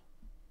know.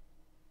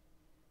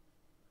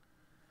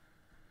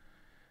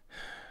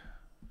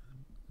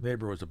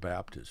 Neighbor was a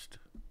Baptist,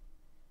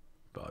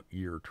 about a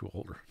year or two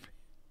older than me.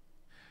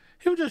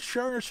 He was just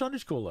sharing a Sunday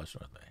school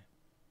lesson with me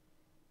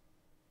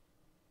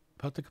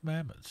about the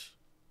commandments.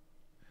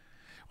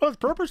 Well, the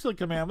purpose of the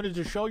commandment is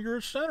to show you're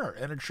a sinner,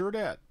 and it sure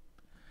did.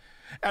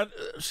 And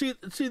see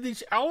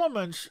these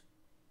elements.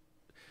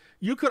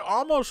 You could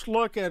almost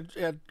look at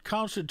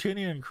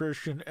Constantinian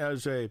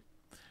Christianity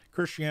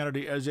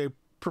as a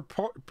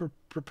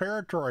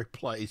preparatory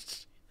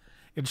place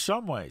in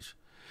some ways,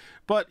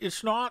 but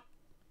it's not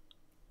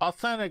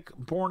authentic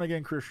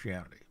born-again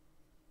Christianity.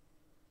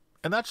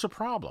 And that's the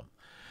problem.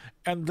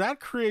 And that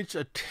creates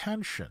a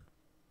tension.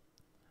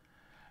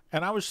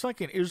 And I was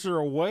thinking, is there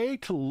a way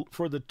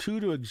for the two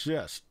to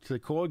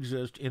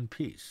coexist in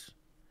peace?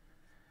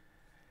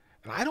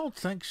 And I don't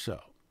think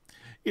so.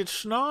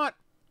 It's not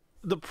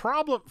the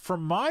problem,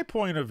 from my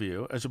point of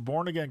view, as a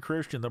born-again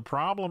Christian, the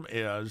problem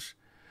is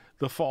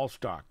the false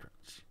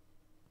doctrines.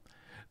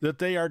 That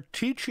they are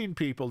teaching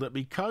people that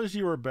because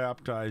you were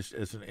baptized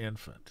as an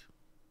infant,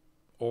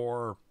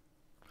 or,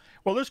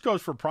 well, this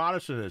goes for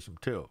Protestantism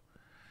too.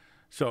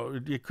 So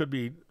it could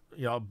be,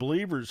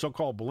 believers,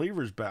 so-called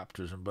believers'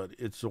 baptism, but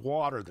it's the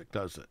water that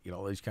does it,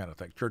 these kind of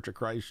things, Church of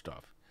Christ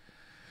stuff.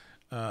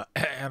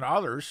 And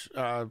others,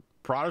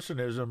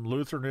 Protestantism,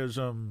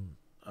 Lutheranism,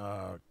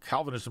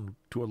 Calvinism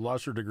to a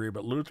lesser degree,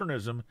 but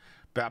Lutheranism,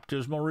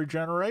 baptismal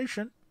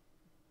regeneration.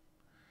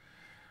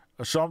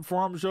 Some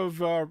forms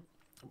of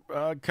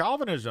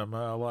Calvinism,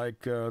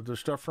 like the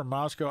stuff from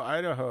Moscow,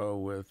 Idaho,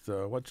 with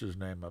what's his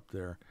name up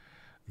there,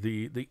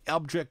 the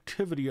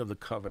objectivity of the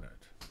covenant.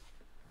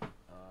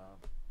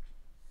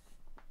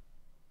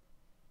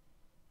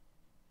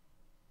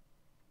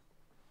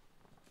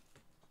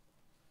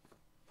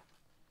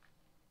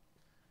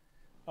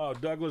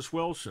 Douglas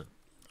Wilson,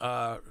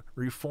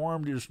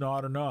 Reformed is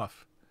not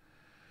enough.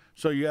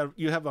 So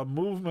you have a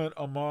movement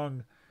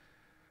among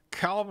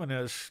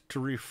Calvinists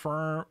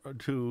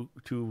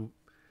to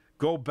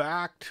go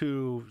back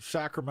to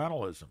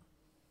sacramentalism,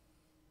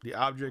 the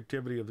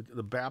objectivity of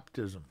the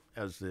baptism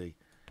as the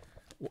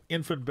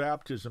infant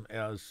baptism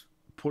as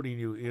putting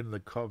you in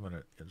the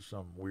covenant in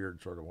some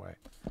weird sort of way.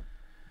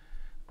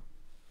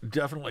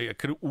 Definitely a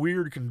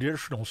weird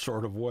conditional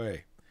sort of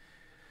way.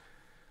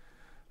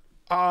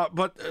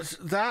 But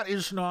that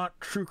is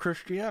not true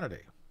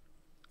Christianity.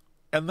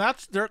 And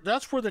that's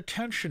where the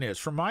tension is.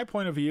 From my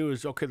point of view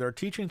is, okay, they're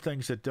teaching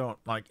things that don't,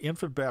 like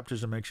infant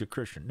baptism makes you a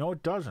Christian. No,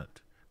 it doesn't.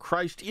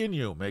 Christ in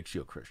you makes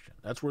you a Christian.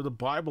 That's where the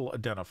Bible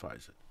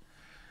identifies it.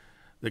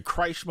 That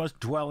Christ must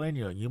dwell in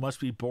you, and you must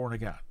be born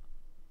again,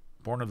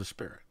 born of the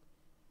Spirit,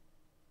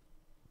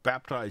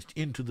 baptized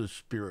into the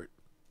Spirit,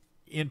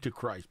 into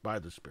Christ by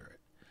the Spirit,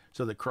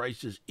 so that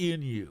Christ is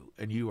in you,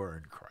 and you are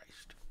in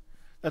Christ.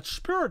 That's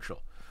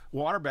spiritual.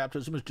 Water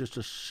baptism is just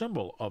a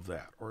symbol of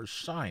that, or a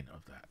sign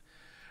of that.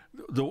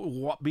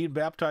 Being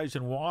baptized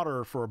in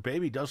water for a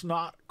baby does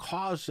not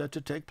cause that to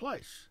take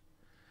place.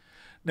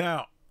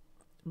 Now,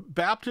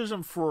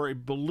 baptism for a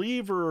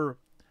believer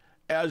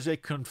as a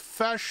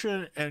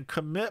confession and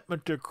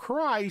commitment to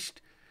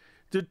Christ,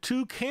 the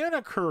two can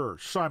occur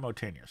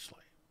simultaneously.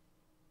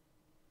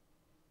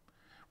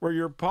 Where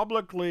you're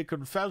publicly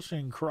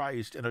confessing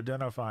Christ and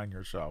identifying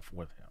yourself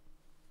with Him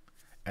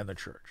and the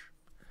church.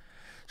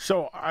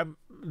 So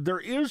there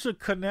is a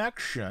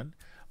connection,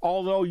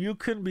 although you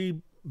can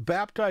be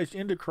baptized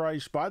into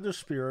Christ by the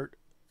Spirit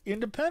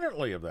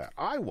independently of that.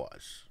 I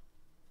was.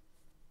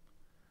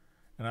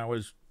 And I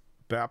was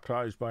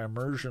baptized by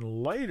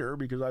immersion later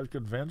because I was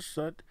convinced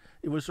that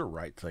it was the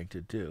right thing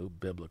to do,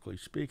 biblically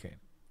speaking.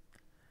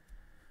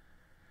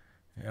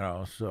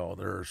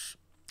 So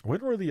when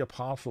were the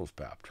apostles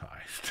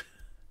baptized?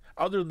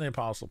 Other than the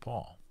Apostle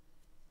Paul?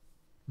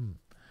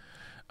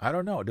 I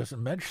don't know. It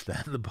doesn't mention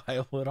that in the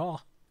Bible at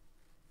all.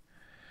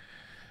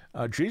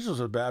 Jesus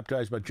was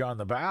baptized by John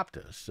the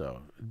Baptist,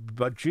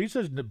 but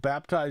Jesus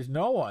baptized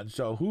no one.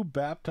 So who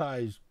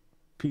baptized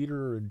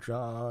Peter and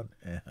John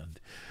and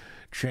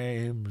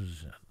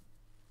James?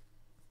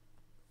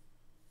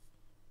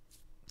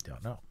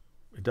 Don't know.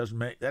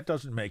 That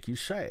doesn't make you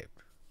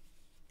saved.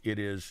 It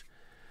is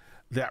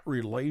that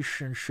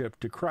relationship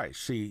to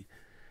Christ. See,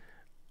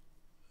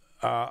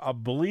 a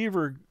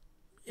believer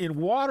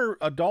in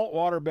adult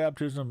water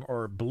baptism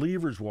or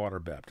believer's water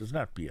baptism does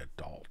not be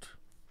adult.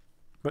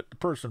 But the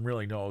person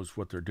really knows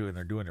what they're doing.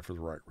 They're doing it for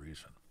the right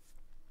reason.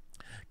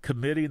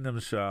 Committing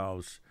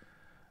themselves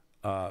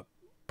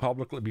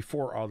publicly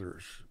before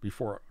others,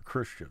 before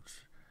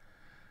Christians,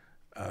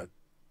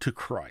 to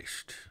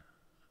Christ.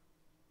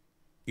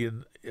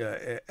 And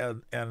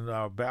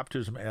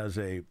baptism as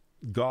a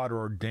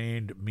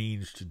God-ordained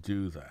means to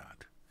do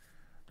that.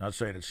 Not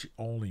saying it's the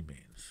only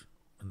means.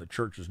 And the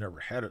church has never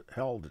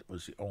held it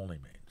was the only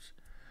means.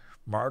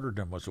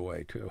 Martyrdom was a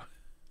way too.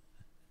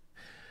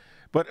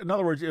 But in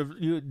other words, if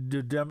you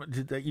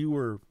that you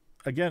were,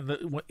 again,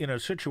 in a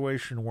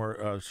situation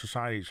where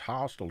society is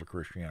hostile to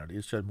Christianity,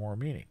 it's had more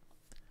meaning.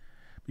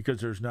 Because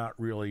there's not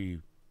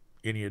really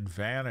any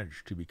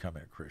advantage to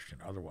becoming a Christian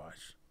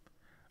otherwise,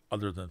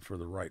 other than for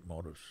the right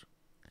motives.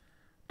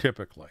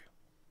 Typically.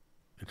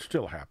 It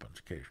still happens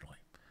occasionally.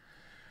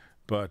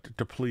 But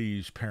to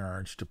please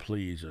parents, to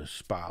please a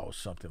spouse,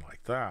 something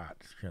like that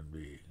can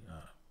be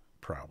a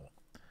problem.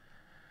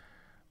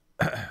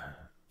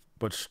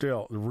 but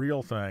still, the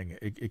real thing,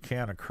 it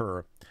can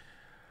occur.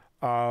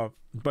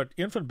 But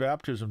infant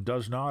baptism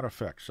does not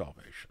affect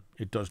salvation.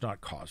 It does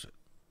not cause it.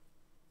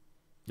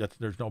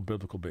 There's no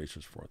biblical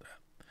basis for that.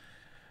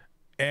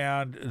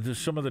 And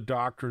some of the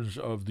doctrines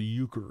of the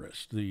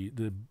Eucharist,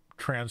 the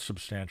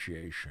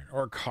transubstantiation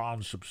or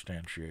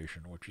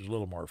consubstantiation, which is a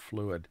little more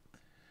fluid.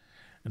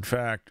 In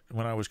fact,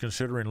 when I was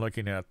considering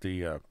looking at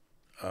the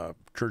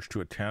church to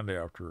attend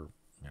after,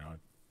 I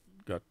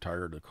got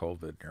tired of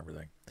COVID and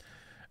everything,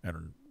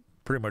 and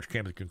pretty much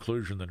came to the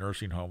conclusion the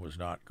nursing home was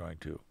not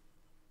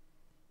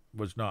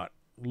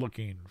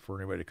looking for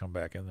anybody to come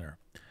back in there.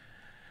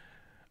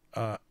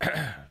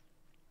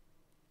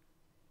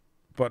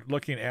 But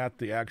looking at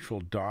the actual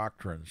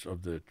doctrines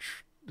of the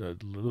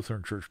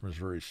Lutheran Church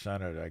Missouri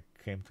Synod,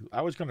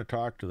 I was going to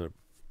talk to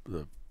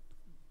the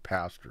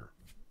pastor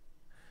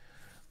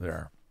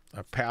there.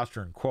 A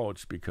pastor in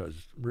quotes,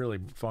 because really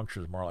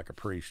functions more like a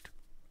priest.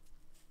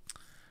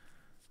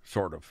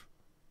 Sort of.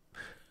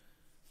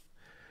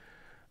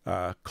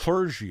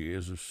 Clergy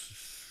is,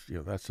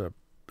 that's an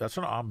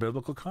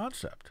unbiblical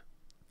concept.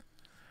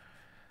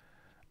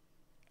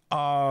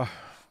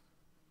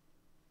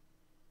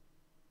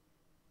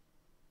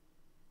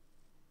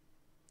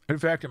 In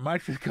fact, it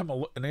might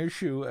become an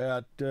issue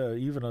at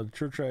even a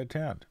church I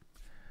attend.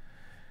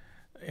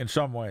 In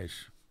some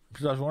ways,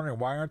 because I was wondering,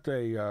 why aren't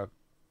they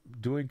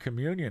doing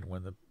communion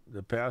when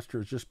the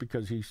pastor is, just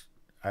because he's,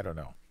 I don't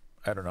know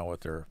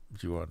what their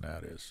view on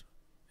that is.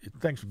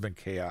 Things have been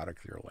chaotic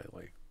there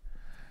lately.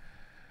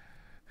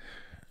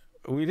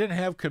 We didn't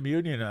have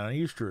communion on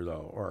Easter,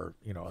 though, or,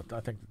 I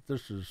think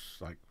this is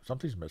like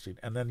something's missing.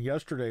 And then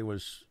yesterday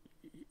was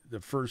the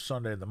first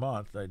Sunday of the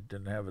month. They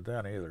didn't have it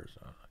then either.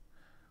 So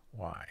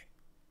why?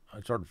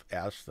 I sort of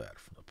asked that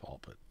from the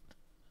pulpit.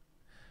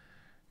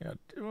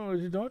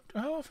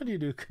 How often do you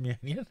do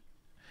communion?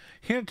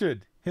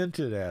 Hinted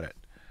at it.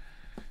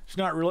 It's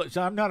not really.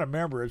 I'm not a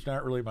member. It's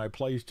not really my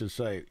place to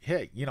say,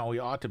 hey, we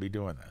ought to be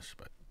doing this.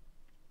 But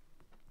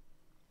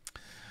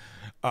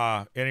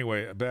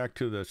anyway, back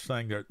to this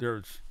thing.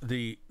 There's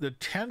the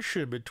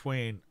tension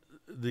between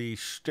the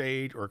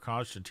state or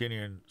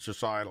Constantinian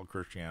societal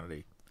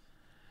Christianity,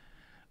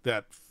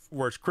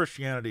 whereas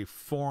Christianity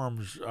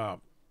forms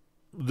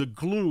the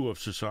glue of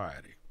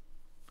society.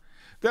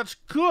 That's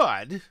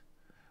good,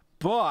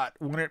 but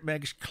when it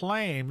makes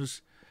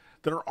claims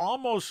that are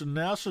almost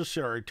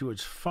necessary to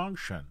its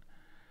function,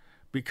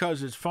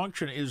 because its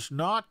function is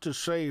not to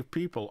save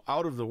people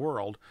out of the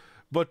world,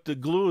 but to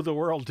glue the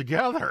world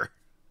together.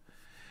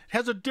 It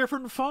has a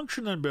different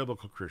function than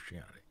biblical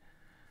Christianity.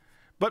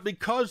 But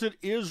because it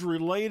is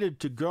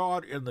related to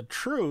God and the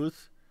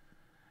truth,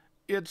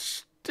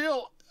 it's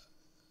still,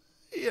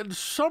 in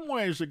some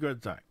ways, a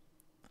good thing.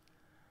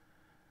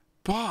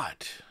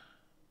 But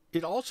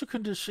it also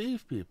can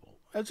deceive people.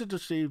 As it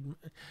deceived,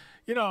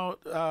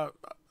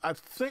 I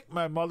think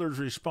my mother's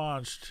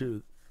response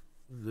to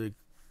the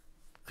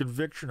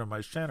conviction of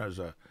my sin as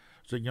a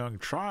young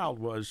child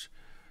was,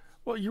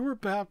 well, you were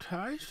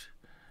baptized?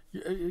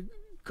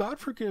 God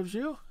forgives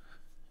you?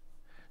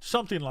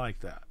 Something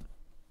like that.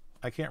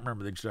 I can't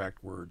remember the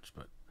exact words,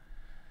 but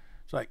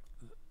it's like,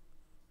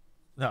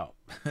 no.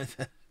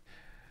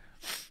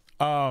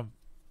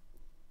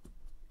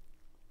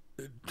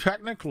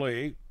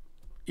 Technically,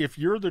 if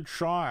you're the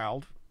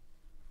child,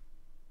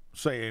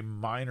 say a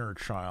minor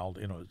child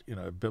in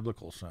a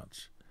biblical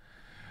sense,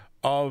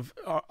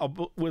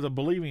 with a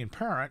believing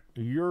parent,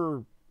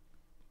 you're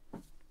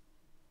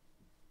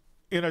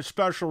in a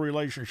special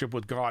relationship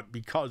with God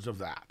because of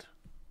that.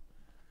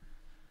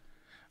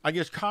 I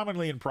guess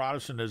commonly in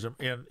Protestantism,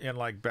 in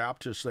like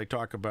Baptists, they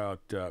talk about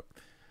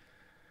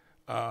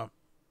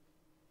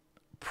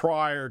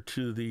prior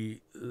to the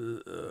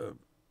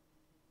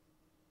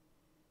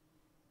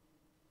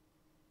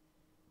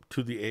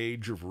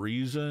age of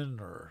reason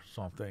or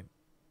something.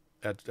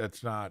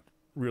 That's not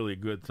really a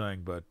good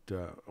thing, but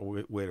a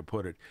way to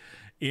put it.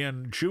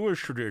 In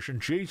Jewish tradition,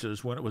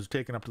 Jesus, when it was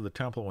taken up to the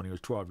temple when he was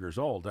 12 years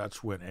old,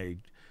 that's when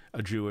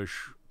a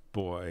Jewish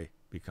boy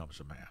becomes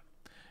a man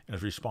and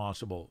is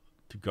responsible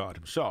to God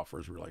himself for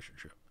his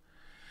relationship.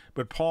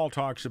 But Paul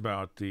talks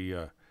about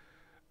the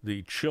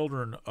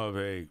children of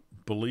a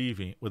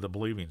believing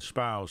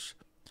spouse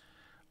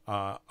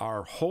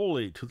are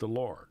holy to the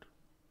Lord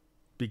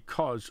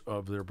because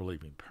of their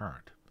believing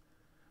parent.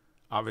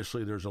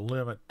 Obviously, there's a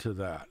limit to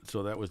that.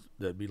 So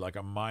that'd be like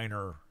a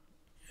minor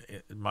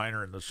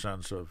in the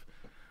sense of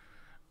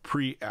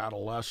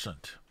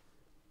pre-adolescent,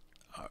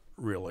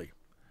 really,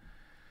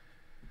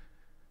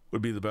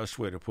 would be the best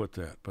way to put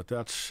that. But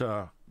that's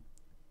so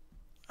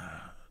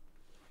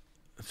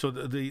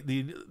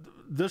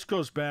this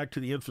goes back to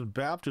the infant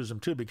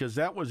baptism too, because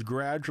that was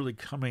gradually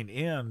coming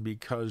in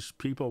because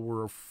people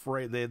were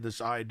afraid. They had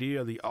this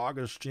idea, the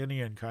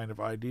Augustinian kind of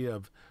idea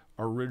of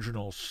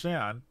original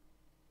sin.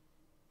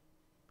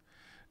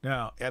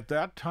 Now, at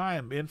that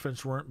time,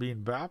 infants weren't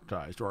being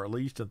baptized, or at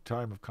least at the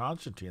time of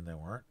Constantine, they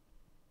weren't.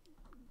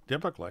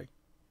 Typically,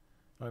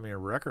 a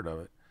record of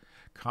it.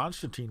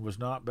 Constantine was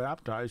not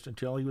baptized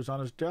until he was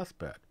on his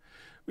deathbed.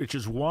 which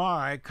is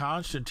why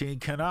Constantine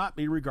cannot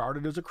be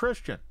regarded as a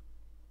Christian,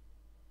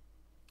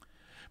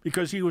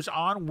 because he was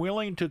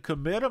unwilling to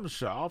commit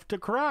himself to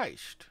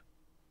Christ.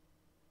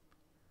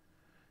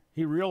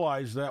 He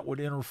realized that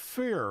would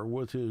interfere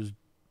with his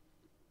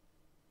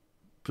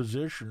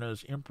position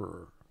as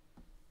emperor,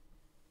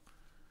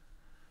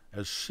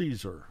 as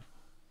Caesar,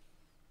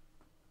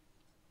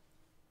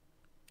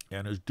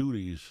 and his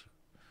duties.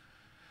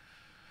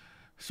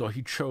 So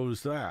he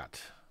chose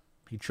that.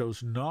 He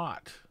chose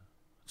not.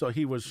 So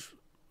he was,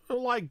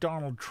 like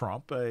Donald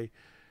Trump,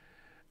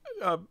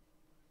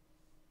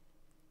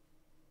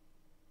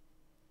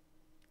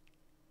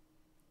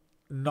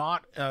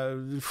 not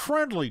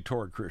friendly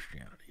toward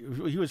Christianity.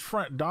 He was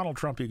Donald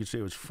Trump, you could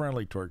say, was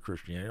friendly toward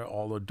Christianity,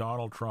 although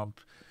Donald Trump,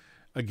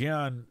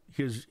 again,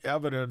 the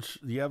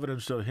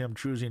evidence of him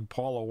choosing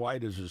Paula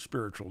White as his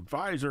spiritual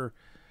advisor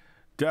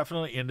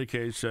definitely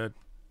indicates that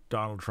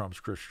Donald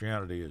Trump's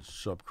Christianity is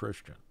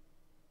sub-Christian.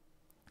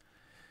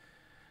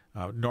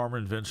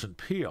 Norman Vincent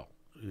Peale,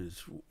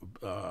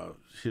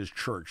 his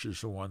church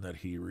is the one that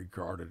he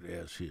regarded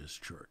as his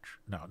church.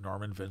 Now,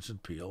 Norman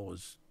Vincent Peale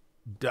was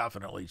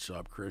definitely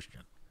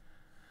sub-Christian.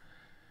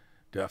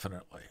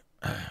 Definitely.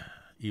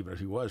 Even if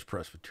he was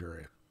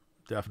Presbyterian.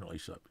 Definitely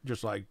sub.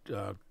 Just like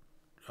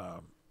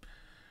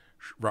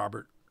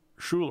Robert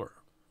Schuller.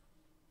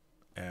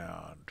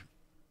 And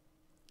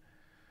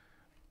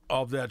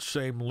of that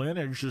same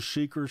lineage, the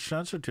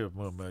seeker-sensitive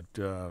movement,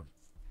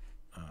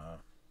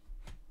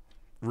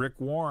 Rick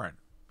Warren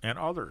and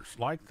others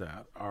like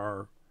that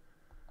are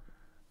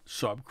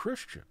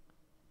sub-Christian.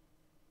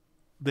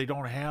 They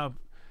don't have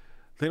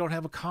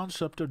a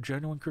concept of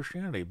genuine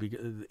Christianity.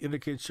 It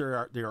indicates they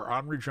are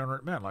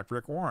unregenerate men, like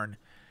Rick Warren.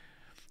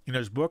 In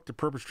his book, The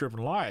Purpose-Driven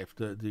Life,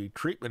 the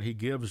treatment he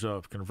gives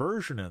of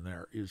conversion in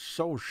there is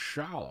so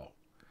shallow.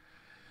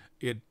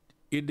 It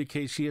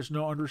indicates he has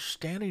no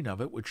understanding of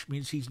it, which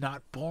means he's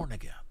not born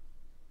again.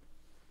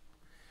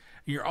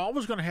 You're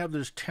always going to have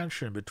this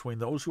tension between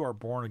those who are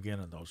born again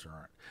and those who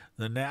aren't,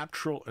 the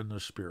natural and the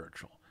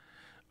spiritual.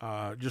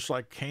 Just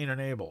like Cain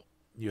and Abel,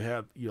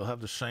 you'll have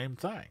the same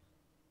thing.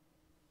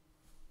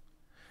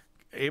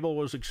 Abel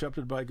was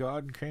accepted by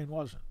God and Cain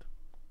wasn't.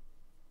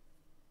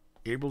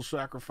 Abel's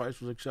sacrifice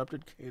was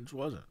accepted, Cain's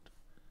wasn't.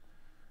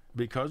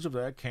 Because of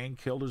that, Cain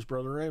killed his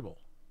brother Abel.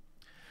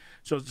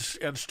 So,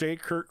 and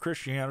state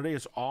Christianity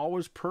has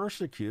always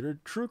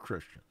persecuted true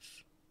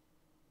Christians.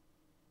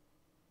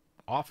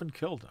 Often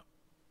killed them.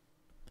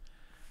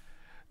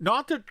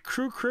 Not that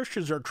true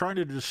Christians are trying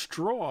to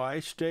destroy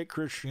state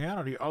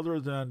Christianity other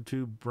than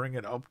to bring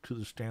it up to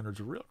the standards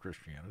of real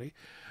Christianity,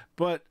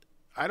 but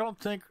I don't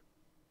think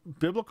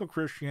biblical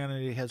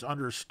Christianity has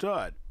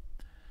understood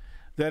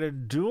that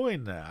in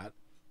doing that,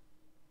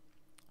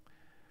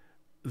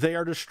 they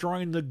are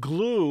destroying the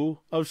glue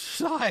of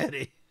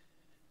society.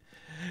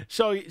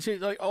 So, you see,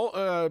 like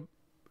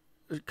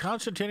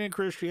Constantinian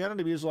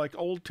Christianity is like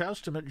Old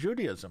Testament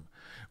Judaism,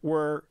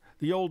 where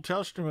the Old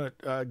Testament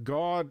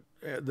God,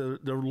 the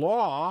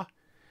law,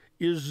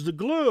 is the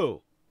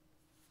glue.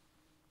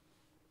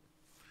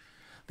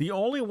 The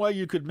only way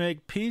you could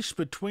make peace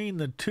between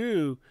the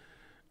two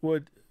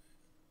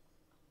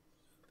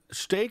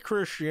state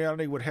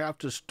Christianity would have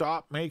to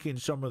stop making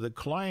some of the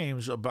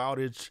claims about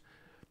its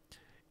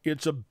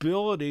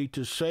ability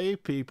to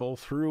save people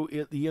through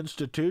the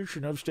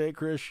institution of state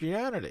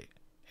Christianity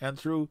and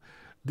through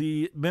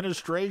the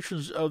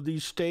ministrations of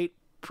these state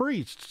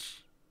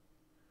priests.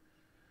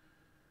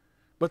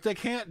 But they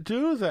can't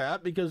do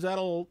that because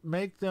that'll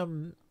take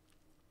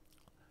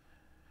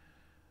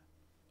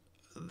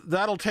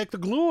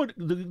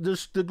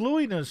the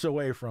gluiness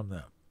away from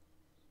them.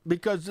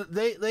 Because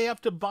they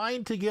have to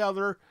bind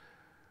together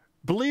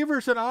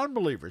believers and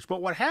unbelievers.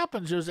 But what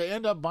happens is they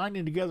end up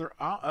binding together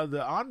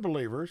the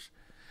unbelievers,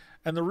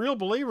 and the real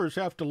believers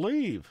have to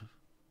leave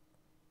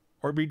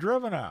or be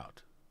driven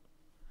out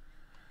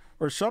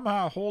or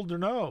somehow hold their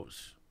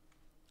nose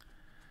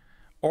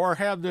or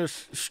have a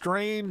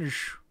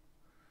strange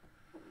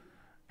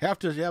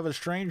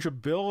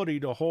ability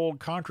to hold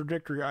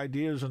contradictory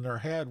ideas in their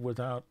head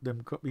without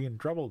them being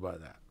troubled by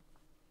that.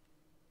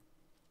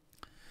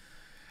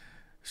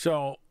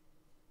 So,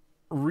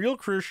 real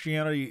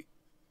Christianity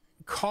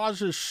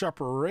causes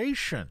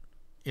separation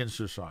in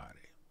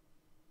society.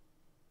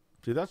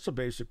 See, that's the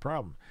basic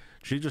problem.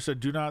 Jesus said,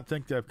 "Do not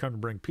think that I've come to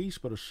bring peace,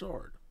 but a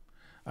sword.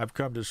 I've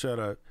come to set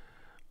a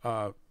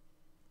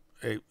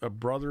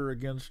brother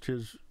against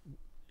his,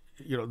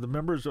 the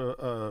members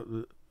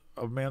of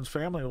man's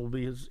family will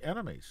be his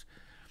enemies."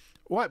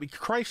 Why? Because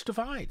Christ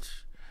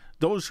divides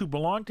those who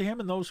belong to him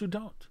and those who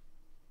don't.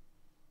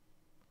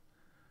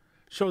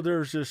 So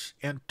there's this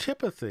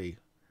antipathy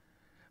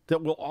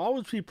that will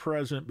always be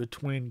present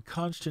between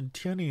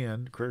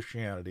Constantinian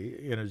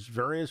Christianity in its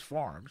various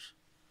forms,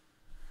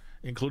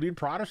 including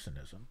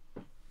Protestantism.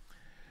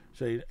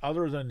 See,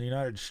 other than the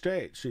United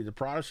States, see, the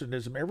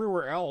Protestantism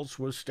everywhere else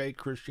was state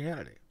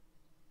Christianity.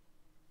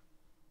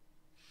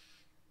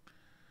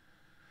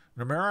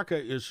 In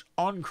America is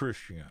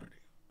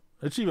unchristianity.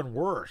 It's even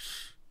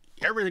worse.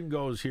 Everything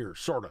goes here,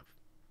 sort of.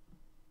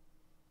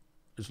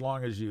 as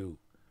long as you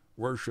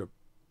worship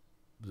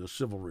the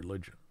civil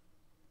religion.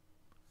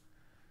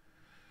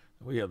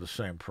 We have the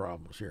same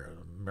problems here.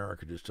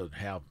 America just doesn't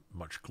have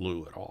much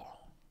glue at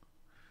all.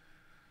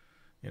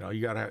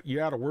 You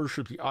gotta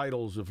worship the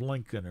idols of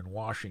Lincoln and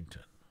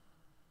Washington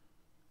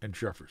and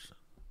Jefferson.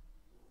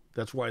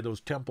 That's why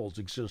those temples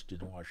exist in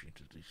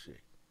Washington, D.C.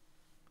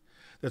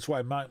 That's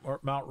why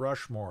Mount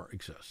Rushmore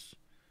exists.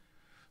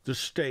 The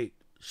state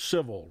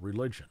civil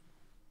religion,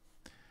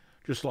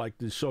 just like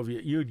the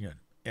Soviet Union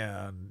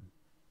and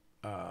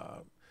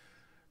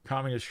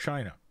Communist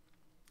China.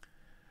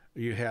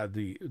 You had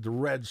the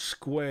Red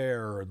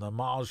Square and the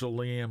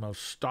mausoleum of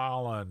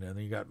Stalin, and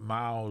you got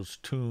Mao's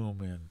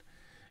tomb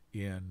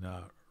in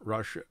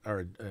Russia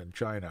or in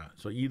China.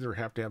 So you either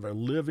have to have a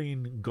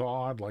living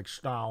god like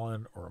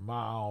Stalin or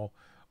Mao,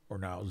 or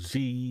now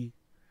Z.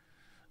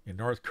 In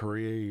North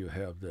Korea, you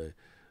have the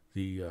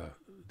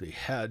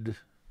head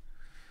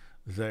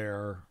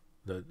there,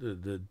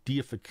 the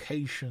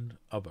deification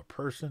of a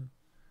person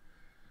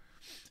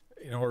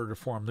in order to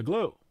form the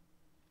glue.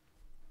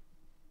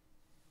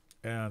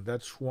 And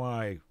that's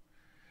why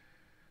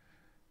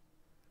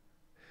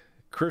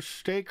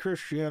state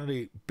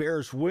Christianity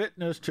bears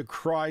witness to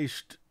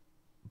Christ,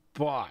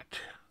 but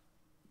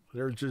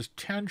there's this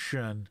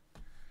tension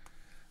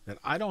that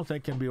I don't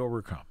think can be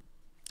overcome.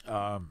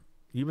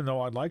 Even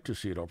though I'd like to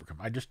see it overcome.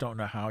 I just don't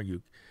know how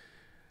you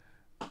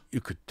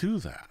could do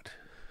that.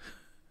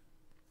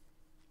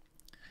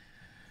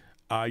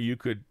 You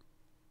could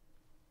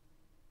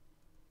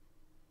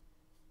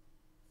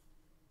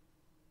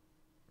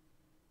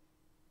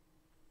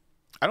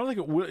I don't think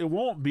it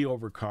won't be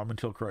overcome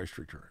until Christ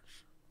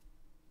returns.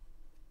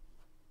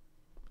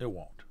 It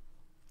won't.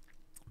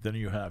 Then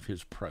you have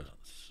his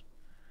presence.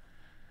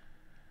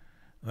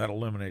 That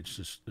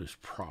eliminates this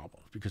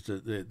problem, because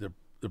the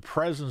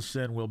presence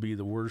then will be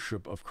the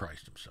worship of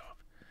Christ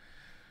himself.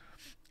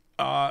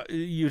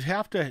 You'd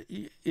have to,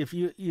 if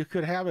you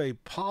could have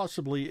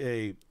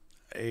possibly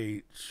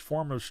a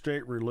form of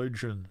state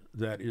religion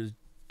that is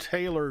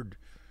tailored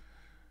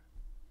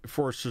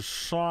for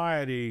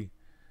society,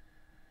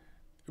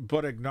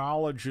 but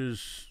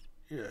acknowledges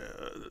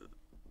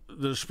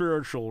the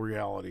spiritual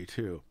reality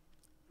too.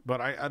 But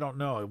I don't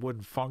know. It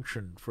wouldn't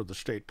function for the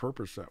state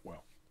purpose that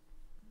well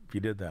if you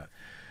did that.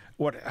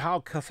 How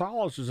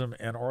Catholicism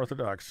and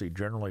Orthodoxy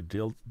generally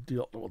dealt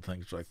with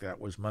things like that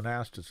was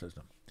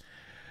monasticism.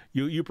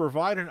 You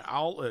provide an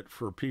outlet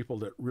for people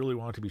that really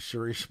want to be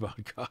serious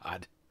about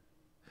God,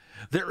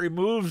 that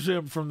removes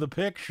them from the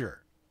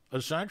picture,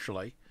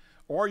 essentially,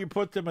 or you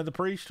put them in the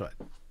priesthood.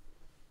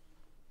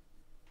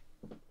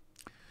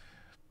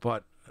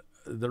 But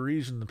the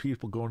reason the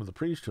people go into the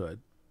priesthood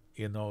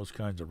in those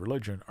kinds of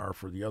religion are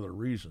for the other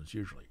reasons,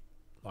 usually.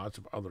 Lots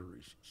of other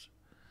reasons.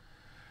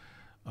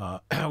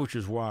 Which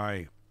is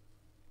why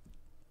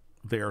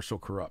they are so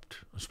corrupt,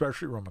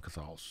 especially Roman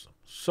Catholicism.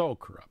 So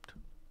corrupt.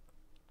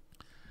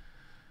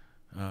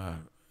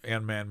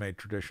 And man-made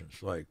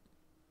traditions like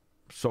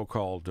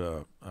so-called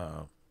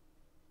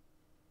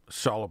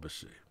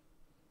celibacy.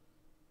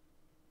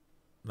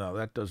 Now,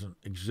 that doesn't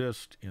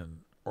exist in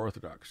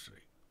Orthodoxy,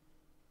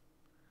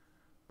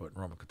 but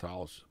in Roman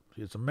Catholicism.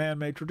 It's a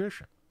man-made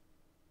tradition.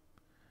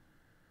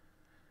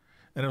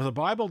 And if the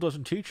Bible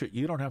doesn't teach it,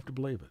 you don't have to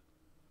believe it.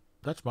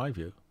 That's my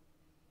view.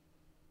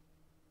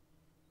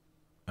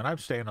 And I'm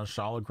staying on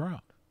solid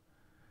ground,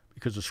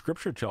 because the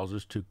Scripture tells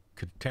us to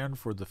contend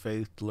for the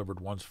faith delivered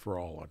once for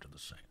all unto the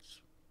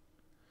saints.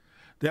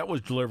 That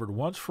was delivered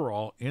once for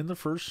all in the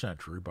first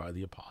century by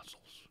the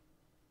apostles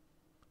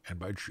and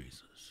by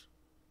Jesus.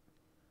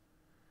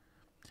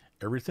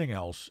 Everything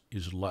else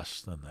is less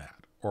than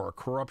that, or a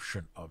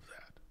corruption of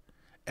that,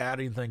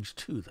 adding things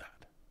to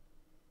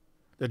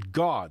that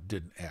God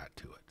didn't add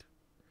to it.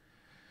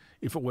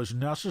 If it was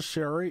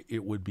necessary,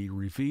 it would be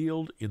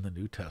revealed in the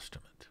New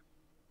Testament.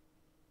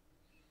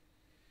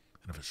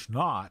 And if it's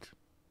not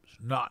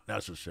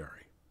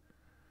necessary.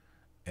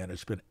 And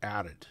it's been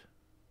added,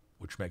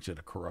 which makes it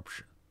a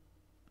corruption,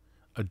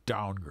 a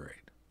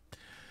downgrade.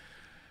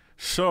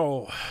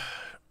 So,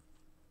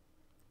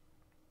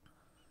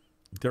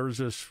 there's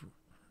this,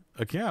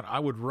 again,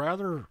 I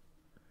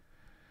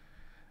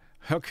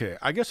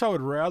guess I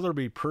would rather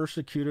be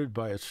persecuted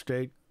by a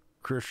state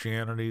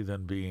Christianity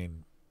than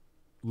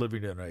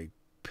living in a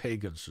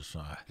pagan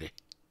society.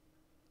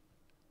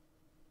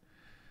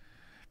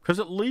 Because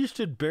at least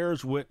it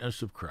bears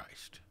witness of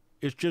Christ.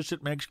 It's just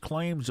it makes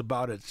claims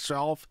about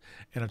itself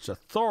and its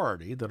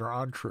authority that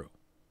are untrue.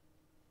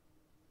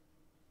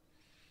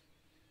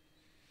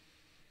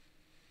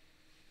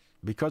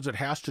 Because it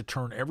has to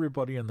turn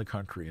everybody in the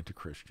country into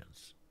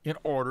Christians in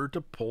order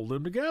to pull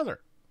them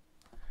together.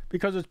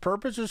 Because its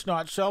purpose is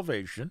not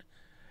salvation.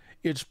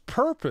 Its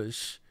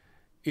purpose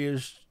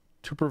is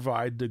to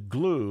provide the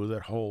glue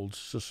that holds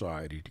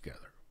society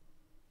together.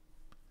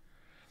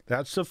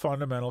 That's the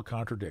fundamental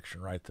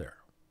contradiction right there.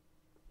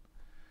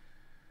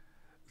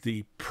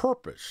 The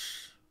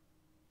purpose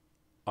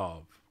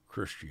of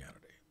Christianity.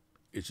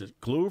 Is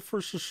it glue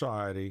for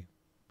society,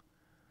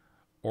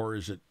 or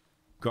is it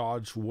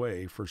God's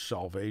way for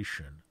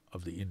salvation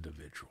of the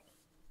individual.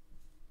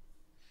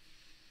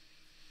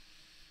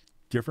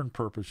 Different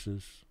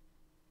purposes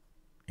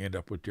end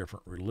up with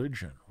different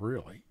religion,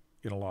 really,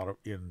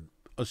 in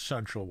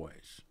essential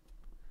ways.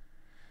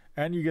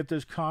 And you get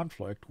this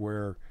conflict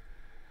where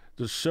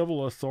the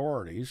civil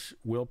authorities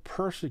will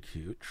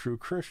persecute true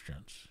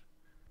Christians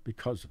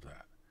because of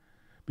that,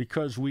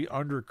 because we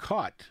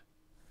undercut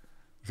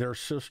their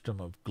system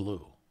of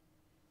glue.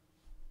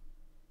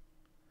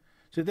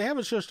 See, they have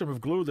a system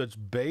of glue that's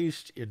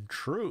based in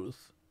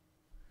truth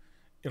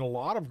in a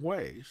lot of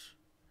ways.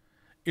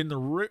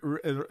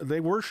 They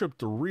worship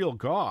the real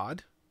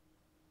God,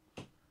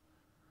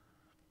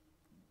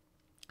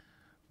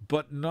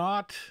 but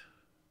not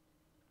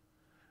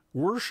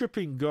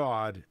worshiping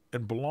God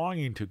and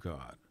belonging to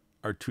God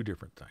are two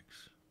different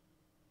things.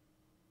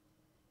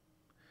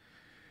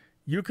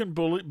 You can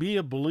be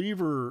a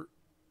believer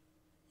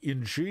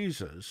in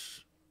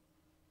Jesus,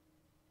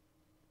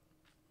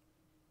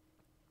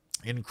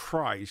 in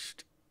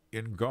Christ,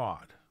 in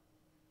God,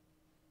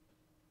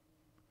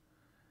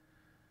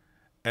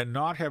 and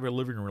not have a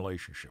living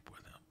relationship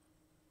with him.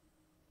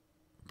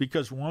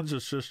 Because one's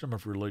a system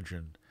of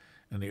religion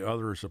and the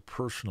other is a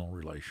personal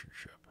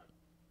relationship.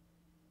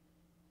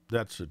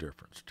 That's the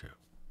difference, too.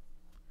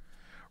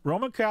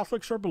 Roman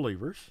Catholics are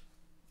believers,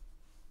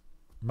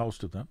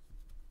 most of them,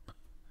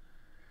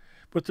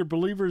 but they're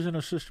believers in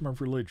a system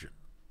of religion.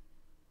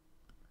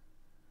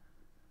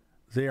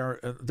 They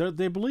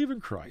believe in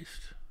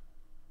Christ,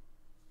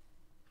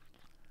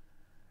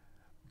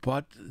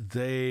 but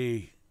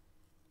they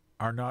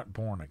are not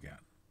born again,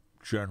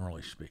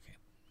 generally speaking.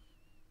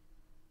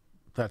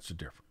 That's the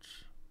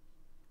difference.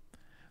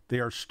 They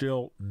are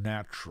still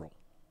natural.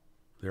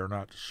 They are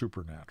not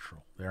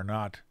supernatural. They are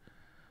not.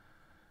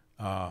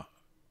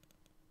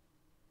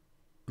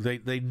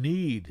 They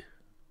need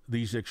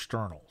these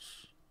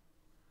externals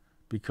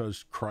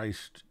because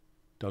Christ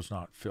does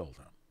not fill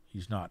them.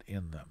 He's not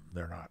in them.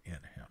 They're not in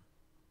him.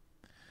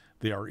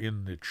 They are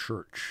in the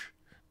church,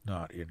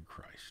 not in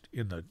Christ,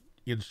 in the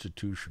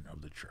institution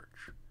of the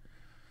church,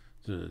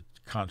 the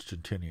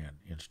Constantinian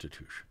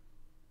institution.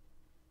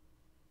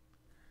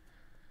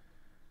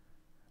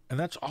 And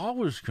that's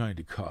always going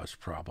to cause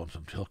problems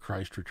until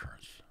Christ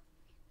returns.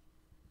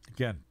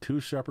 Again,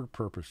 two separate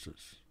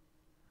purposes.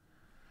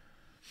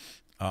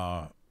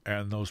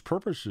 And those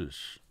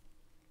purposes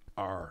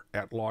are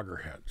at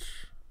loggerheads,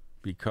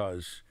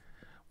 because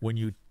when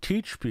you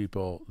teach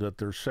people that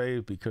they're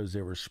saved because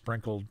they were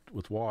sprinkled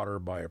with water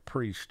by a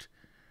priest,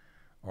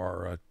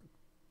 or a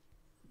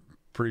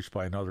priest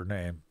by another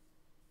name,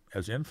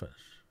 as infants,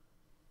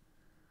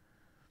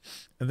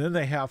 and then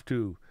they have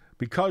to,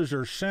 because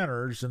they're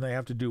sinners, and they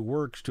have to do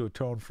works to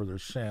atone for their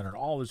sin, and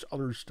all this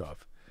other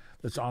stuff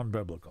that's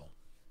unbiblical.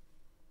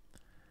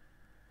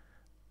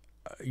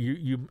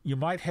 You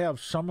might have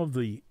some of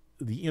the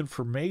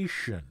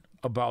information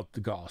about the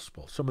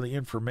gospel, some of the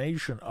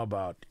information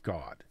about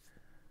God,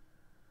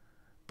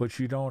 but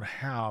you don't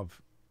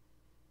have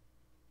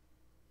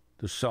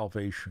the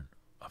salvation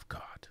of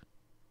God.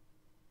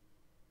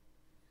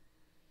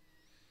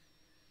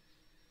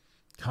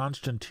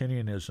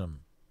 Constantinian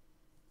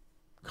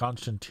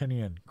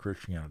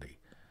Christianity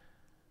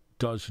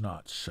does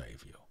not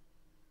save you,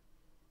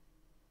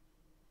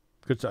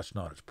 because that's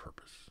not its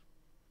purpose.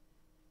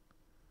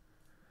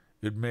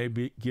 It may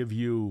give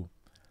you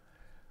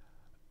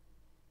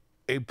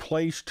a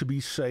place to be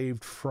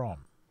saved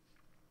from,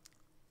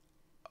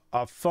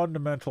 a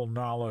fundamental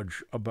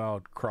knowledge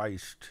about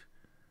Christ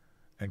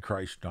and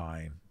Christ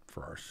dying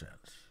for our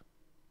sins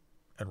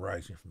and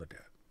rising from the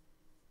dead.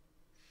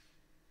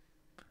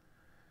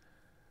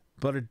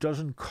 But it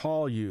doesn't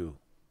call you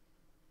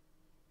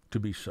to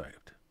be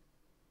saved.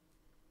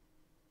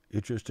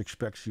 It just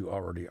expects you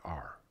already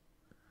are,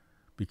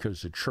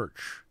 because the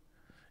church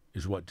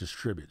is what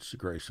distributes the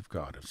grace of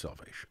God and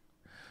salvation.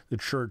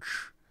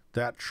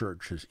 That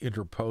church has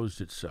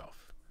interposed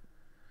itself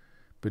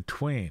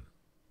between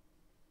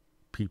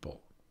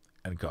people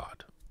and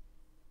God.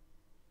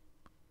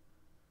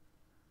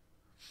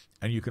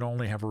 And you can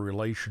only have a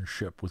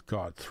relationship with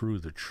God through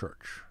the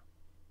church,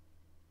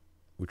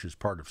 which is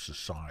part of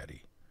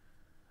society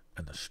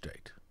and the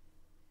state.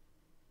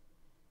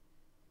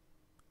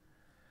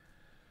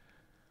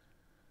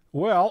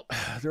 Well,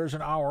 there's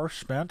an hour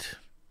spent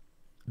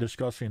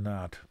discussing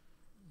that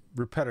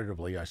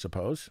repetitively, I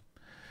suppose,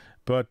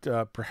 but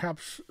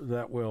perhaps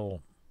that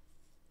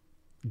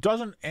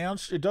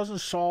it doesn't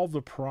solve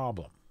the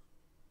problem.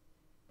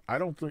 I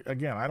don't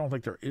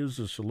think there is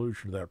a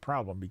solution to that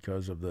problem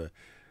because of the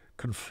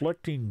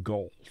conflicting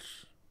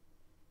goals.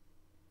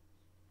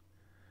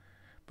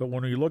 But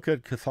when we look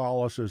at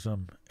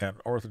Catholicism and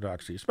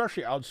Orthodoxy,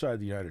 especially outside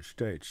the United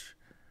States,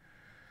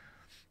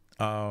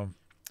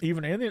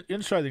 even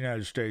inside the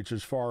United States,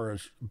 as far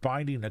as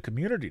binding a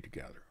community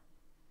together,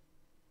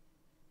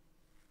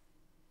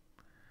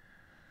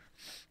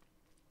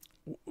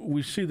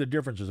 we see the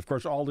differences. Of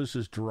course, all this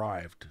is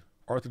derived.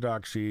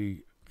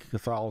 Orthodoxy,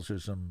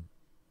 Catholicism,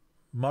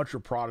 much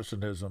of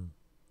Protestantism,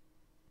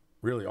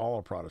 really all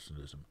of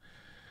Protestantism,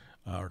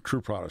 or true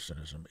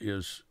Protestantism,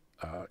 is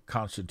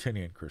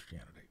Constantinian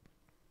Christianity.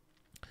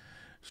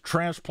 It's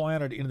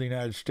transplanted into the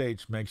United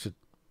States makes it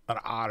an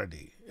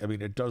oddity. I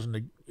mean, it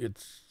doesn't.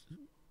 It's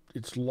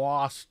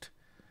lost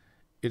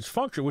its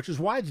function, which is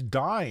why it's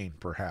dying,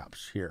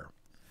 perhaps here.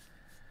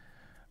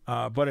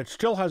 But it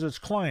still has its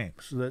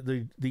claims.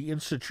 The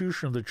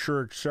institution of the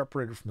church,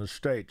 separated from the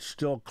state,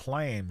 still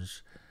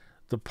claims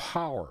the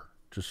power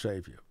to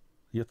save you,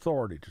 the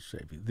authority to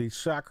save you, the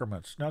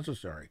sacraments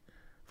necessary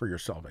for your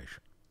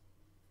salvation.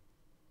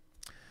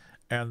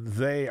 And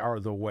they are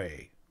the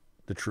way,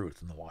 the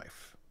truth, and the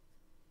life,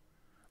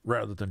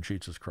 rather than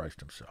Jesus Christ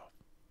himself.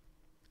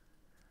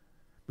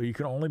 But you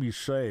can only be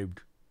saved.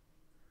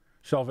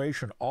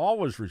 Salvation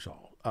always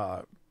results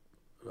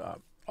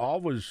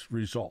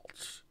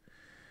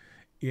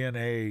in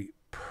a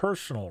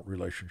personal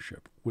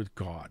relationship with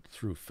God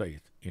through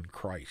faith in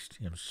Christ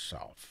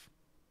himself,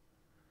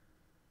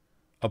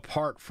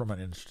 apart from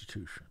an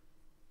institution.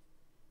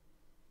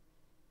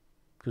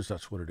 Because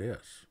that's what it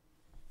is.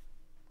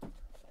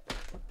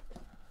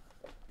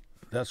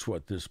 That's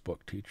what this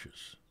book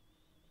teaches.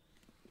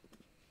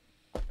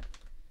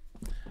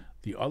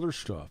 The other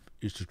stuff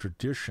is the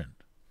tradition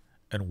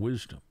and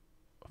wisdom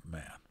of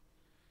man.